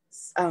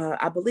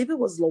I believe it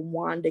was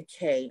LaWanda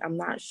K. I'm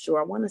not sure.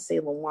 I want to say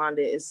LaWanda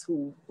is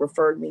who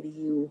referred me to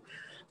you.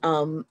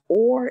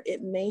 Or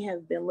it may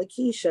have been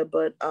Lakeisha,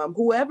 but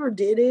whoever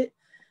did it,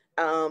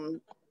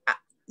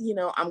 you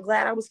know, I'm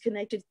glad I was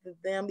connected to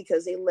them,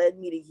 because they led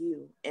me to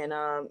you. And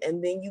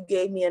then you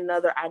gave me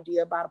another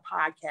idea about a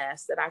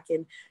podcast that I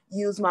can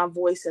use my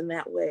voice in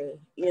that way,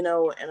 you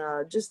know,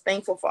 and just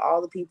thankful for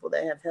all the people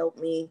that have helped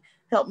me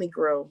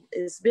grow.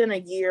 It's been a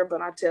year,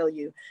 but I tell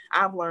you,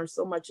 I've learned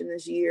so much in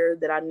this year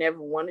that I never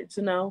wanted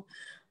to know.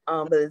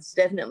 But it's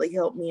definitely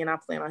helped me, and I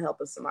plan on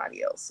helping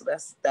somebody else. So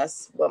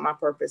that's what my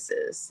purpose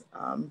is,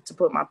 to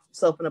put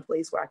myself in a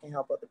place where I can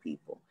help other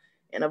people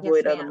and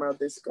avoid other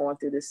mothers going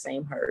through this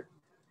same hurt.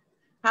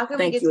 How can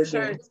we get the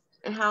shirts,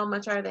 and how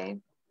much are they?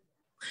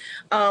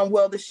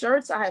 Well, the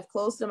shirts, I have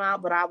closed them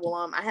out, but I will,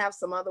 I have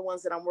some other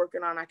ones that I'm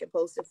working on. I can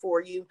post it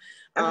for you.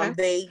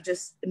 They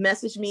just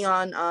message me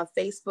on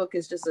Facebook.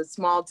 It's just a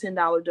small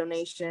 $10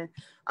 donation.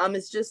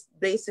 It's just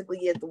basically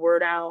get the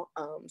word out.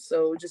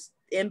 So just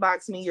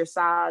inbox me your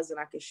size, and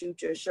I can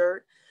shoot your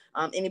shirt.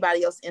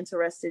 Anybody else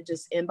interested,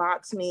 just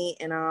inbox me,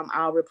 and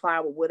I'll reply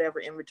with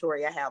whatever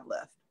inventory I have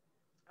left.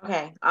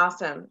 Okay,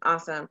 awesome.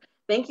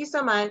 Thank you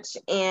so much.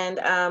 And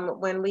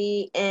when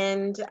we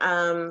end,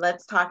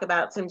 let's talk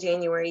about some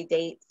January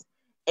dates.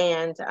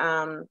 And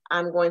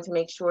I'm going to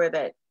make sure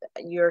that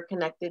you're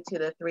connected to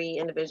the 3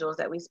 individuals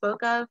that we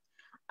spoke of.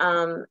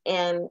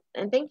 And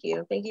thank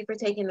you. Thank you for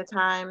taking the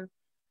time.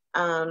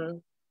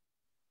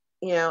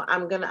 You know,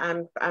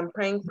 I'm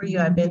praying for you.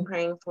 I've been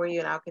praying for you,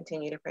 and I'll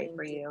continue to pray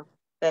for you.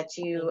 that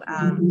you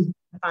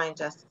find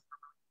justice.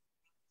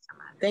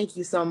 Thank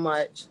you so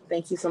much.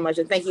 Thank you so much.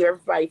 And thank you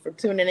everybody for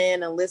tuning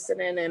in and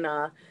listening. And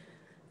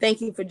thank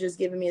you for just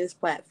giving me this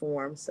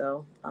platform.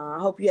 So I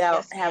hope you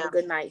have a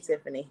good night,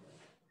 Tiffany.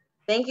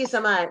 Thank you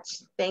so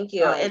much. Thank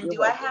you. And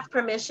do I have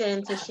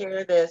permission to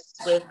share this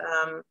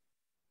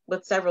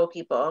with several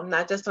people,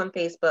 not just on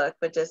Facebook,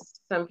 but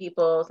just some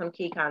people, some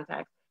key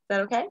contacts? Is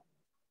that okay?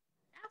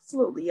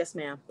 Absolutely. Yes,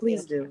 ma'am.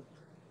 Please do.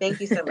 Thank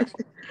you so much.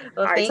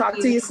 Well, all right, talk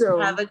to you soon.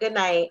 Have a good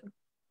night.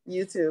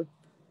 You too.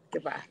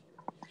 Goodbye.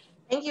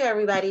 Thank you,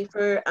 everybody,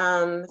 for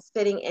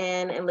sitting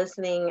in and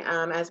listening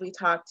as we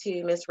talk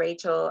to Miss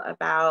Rachel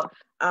about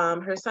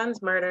her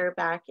son's murder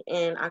back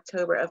in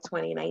October of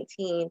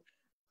 2019.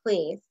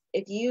 Please,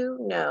 if you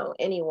know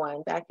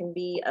anyone that can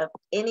be of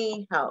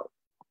any help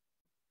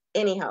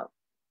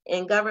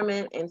in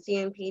government, in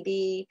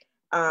CMPD,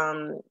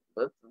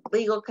 with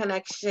legal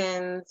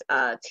connections,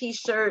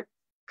 T-shirt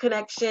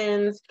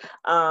connections,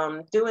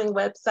 doing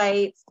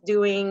websites,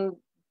 doing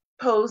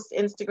posts,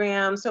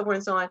 Instagram, so forth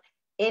and so on.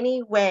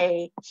 Any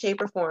way, shape,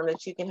 or form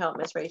that you can help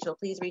Miss Rachel,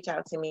 please reach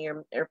out to me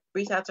or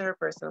reach out to her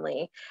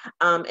personally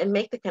and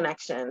make the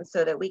connection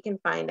so that we can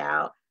find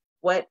out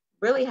what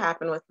really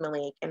happened with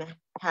Malik and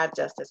have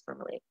justice for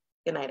Malik.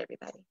 Good night,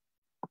 everybody.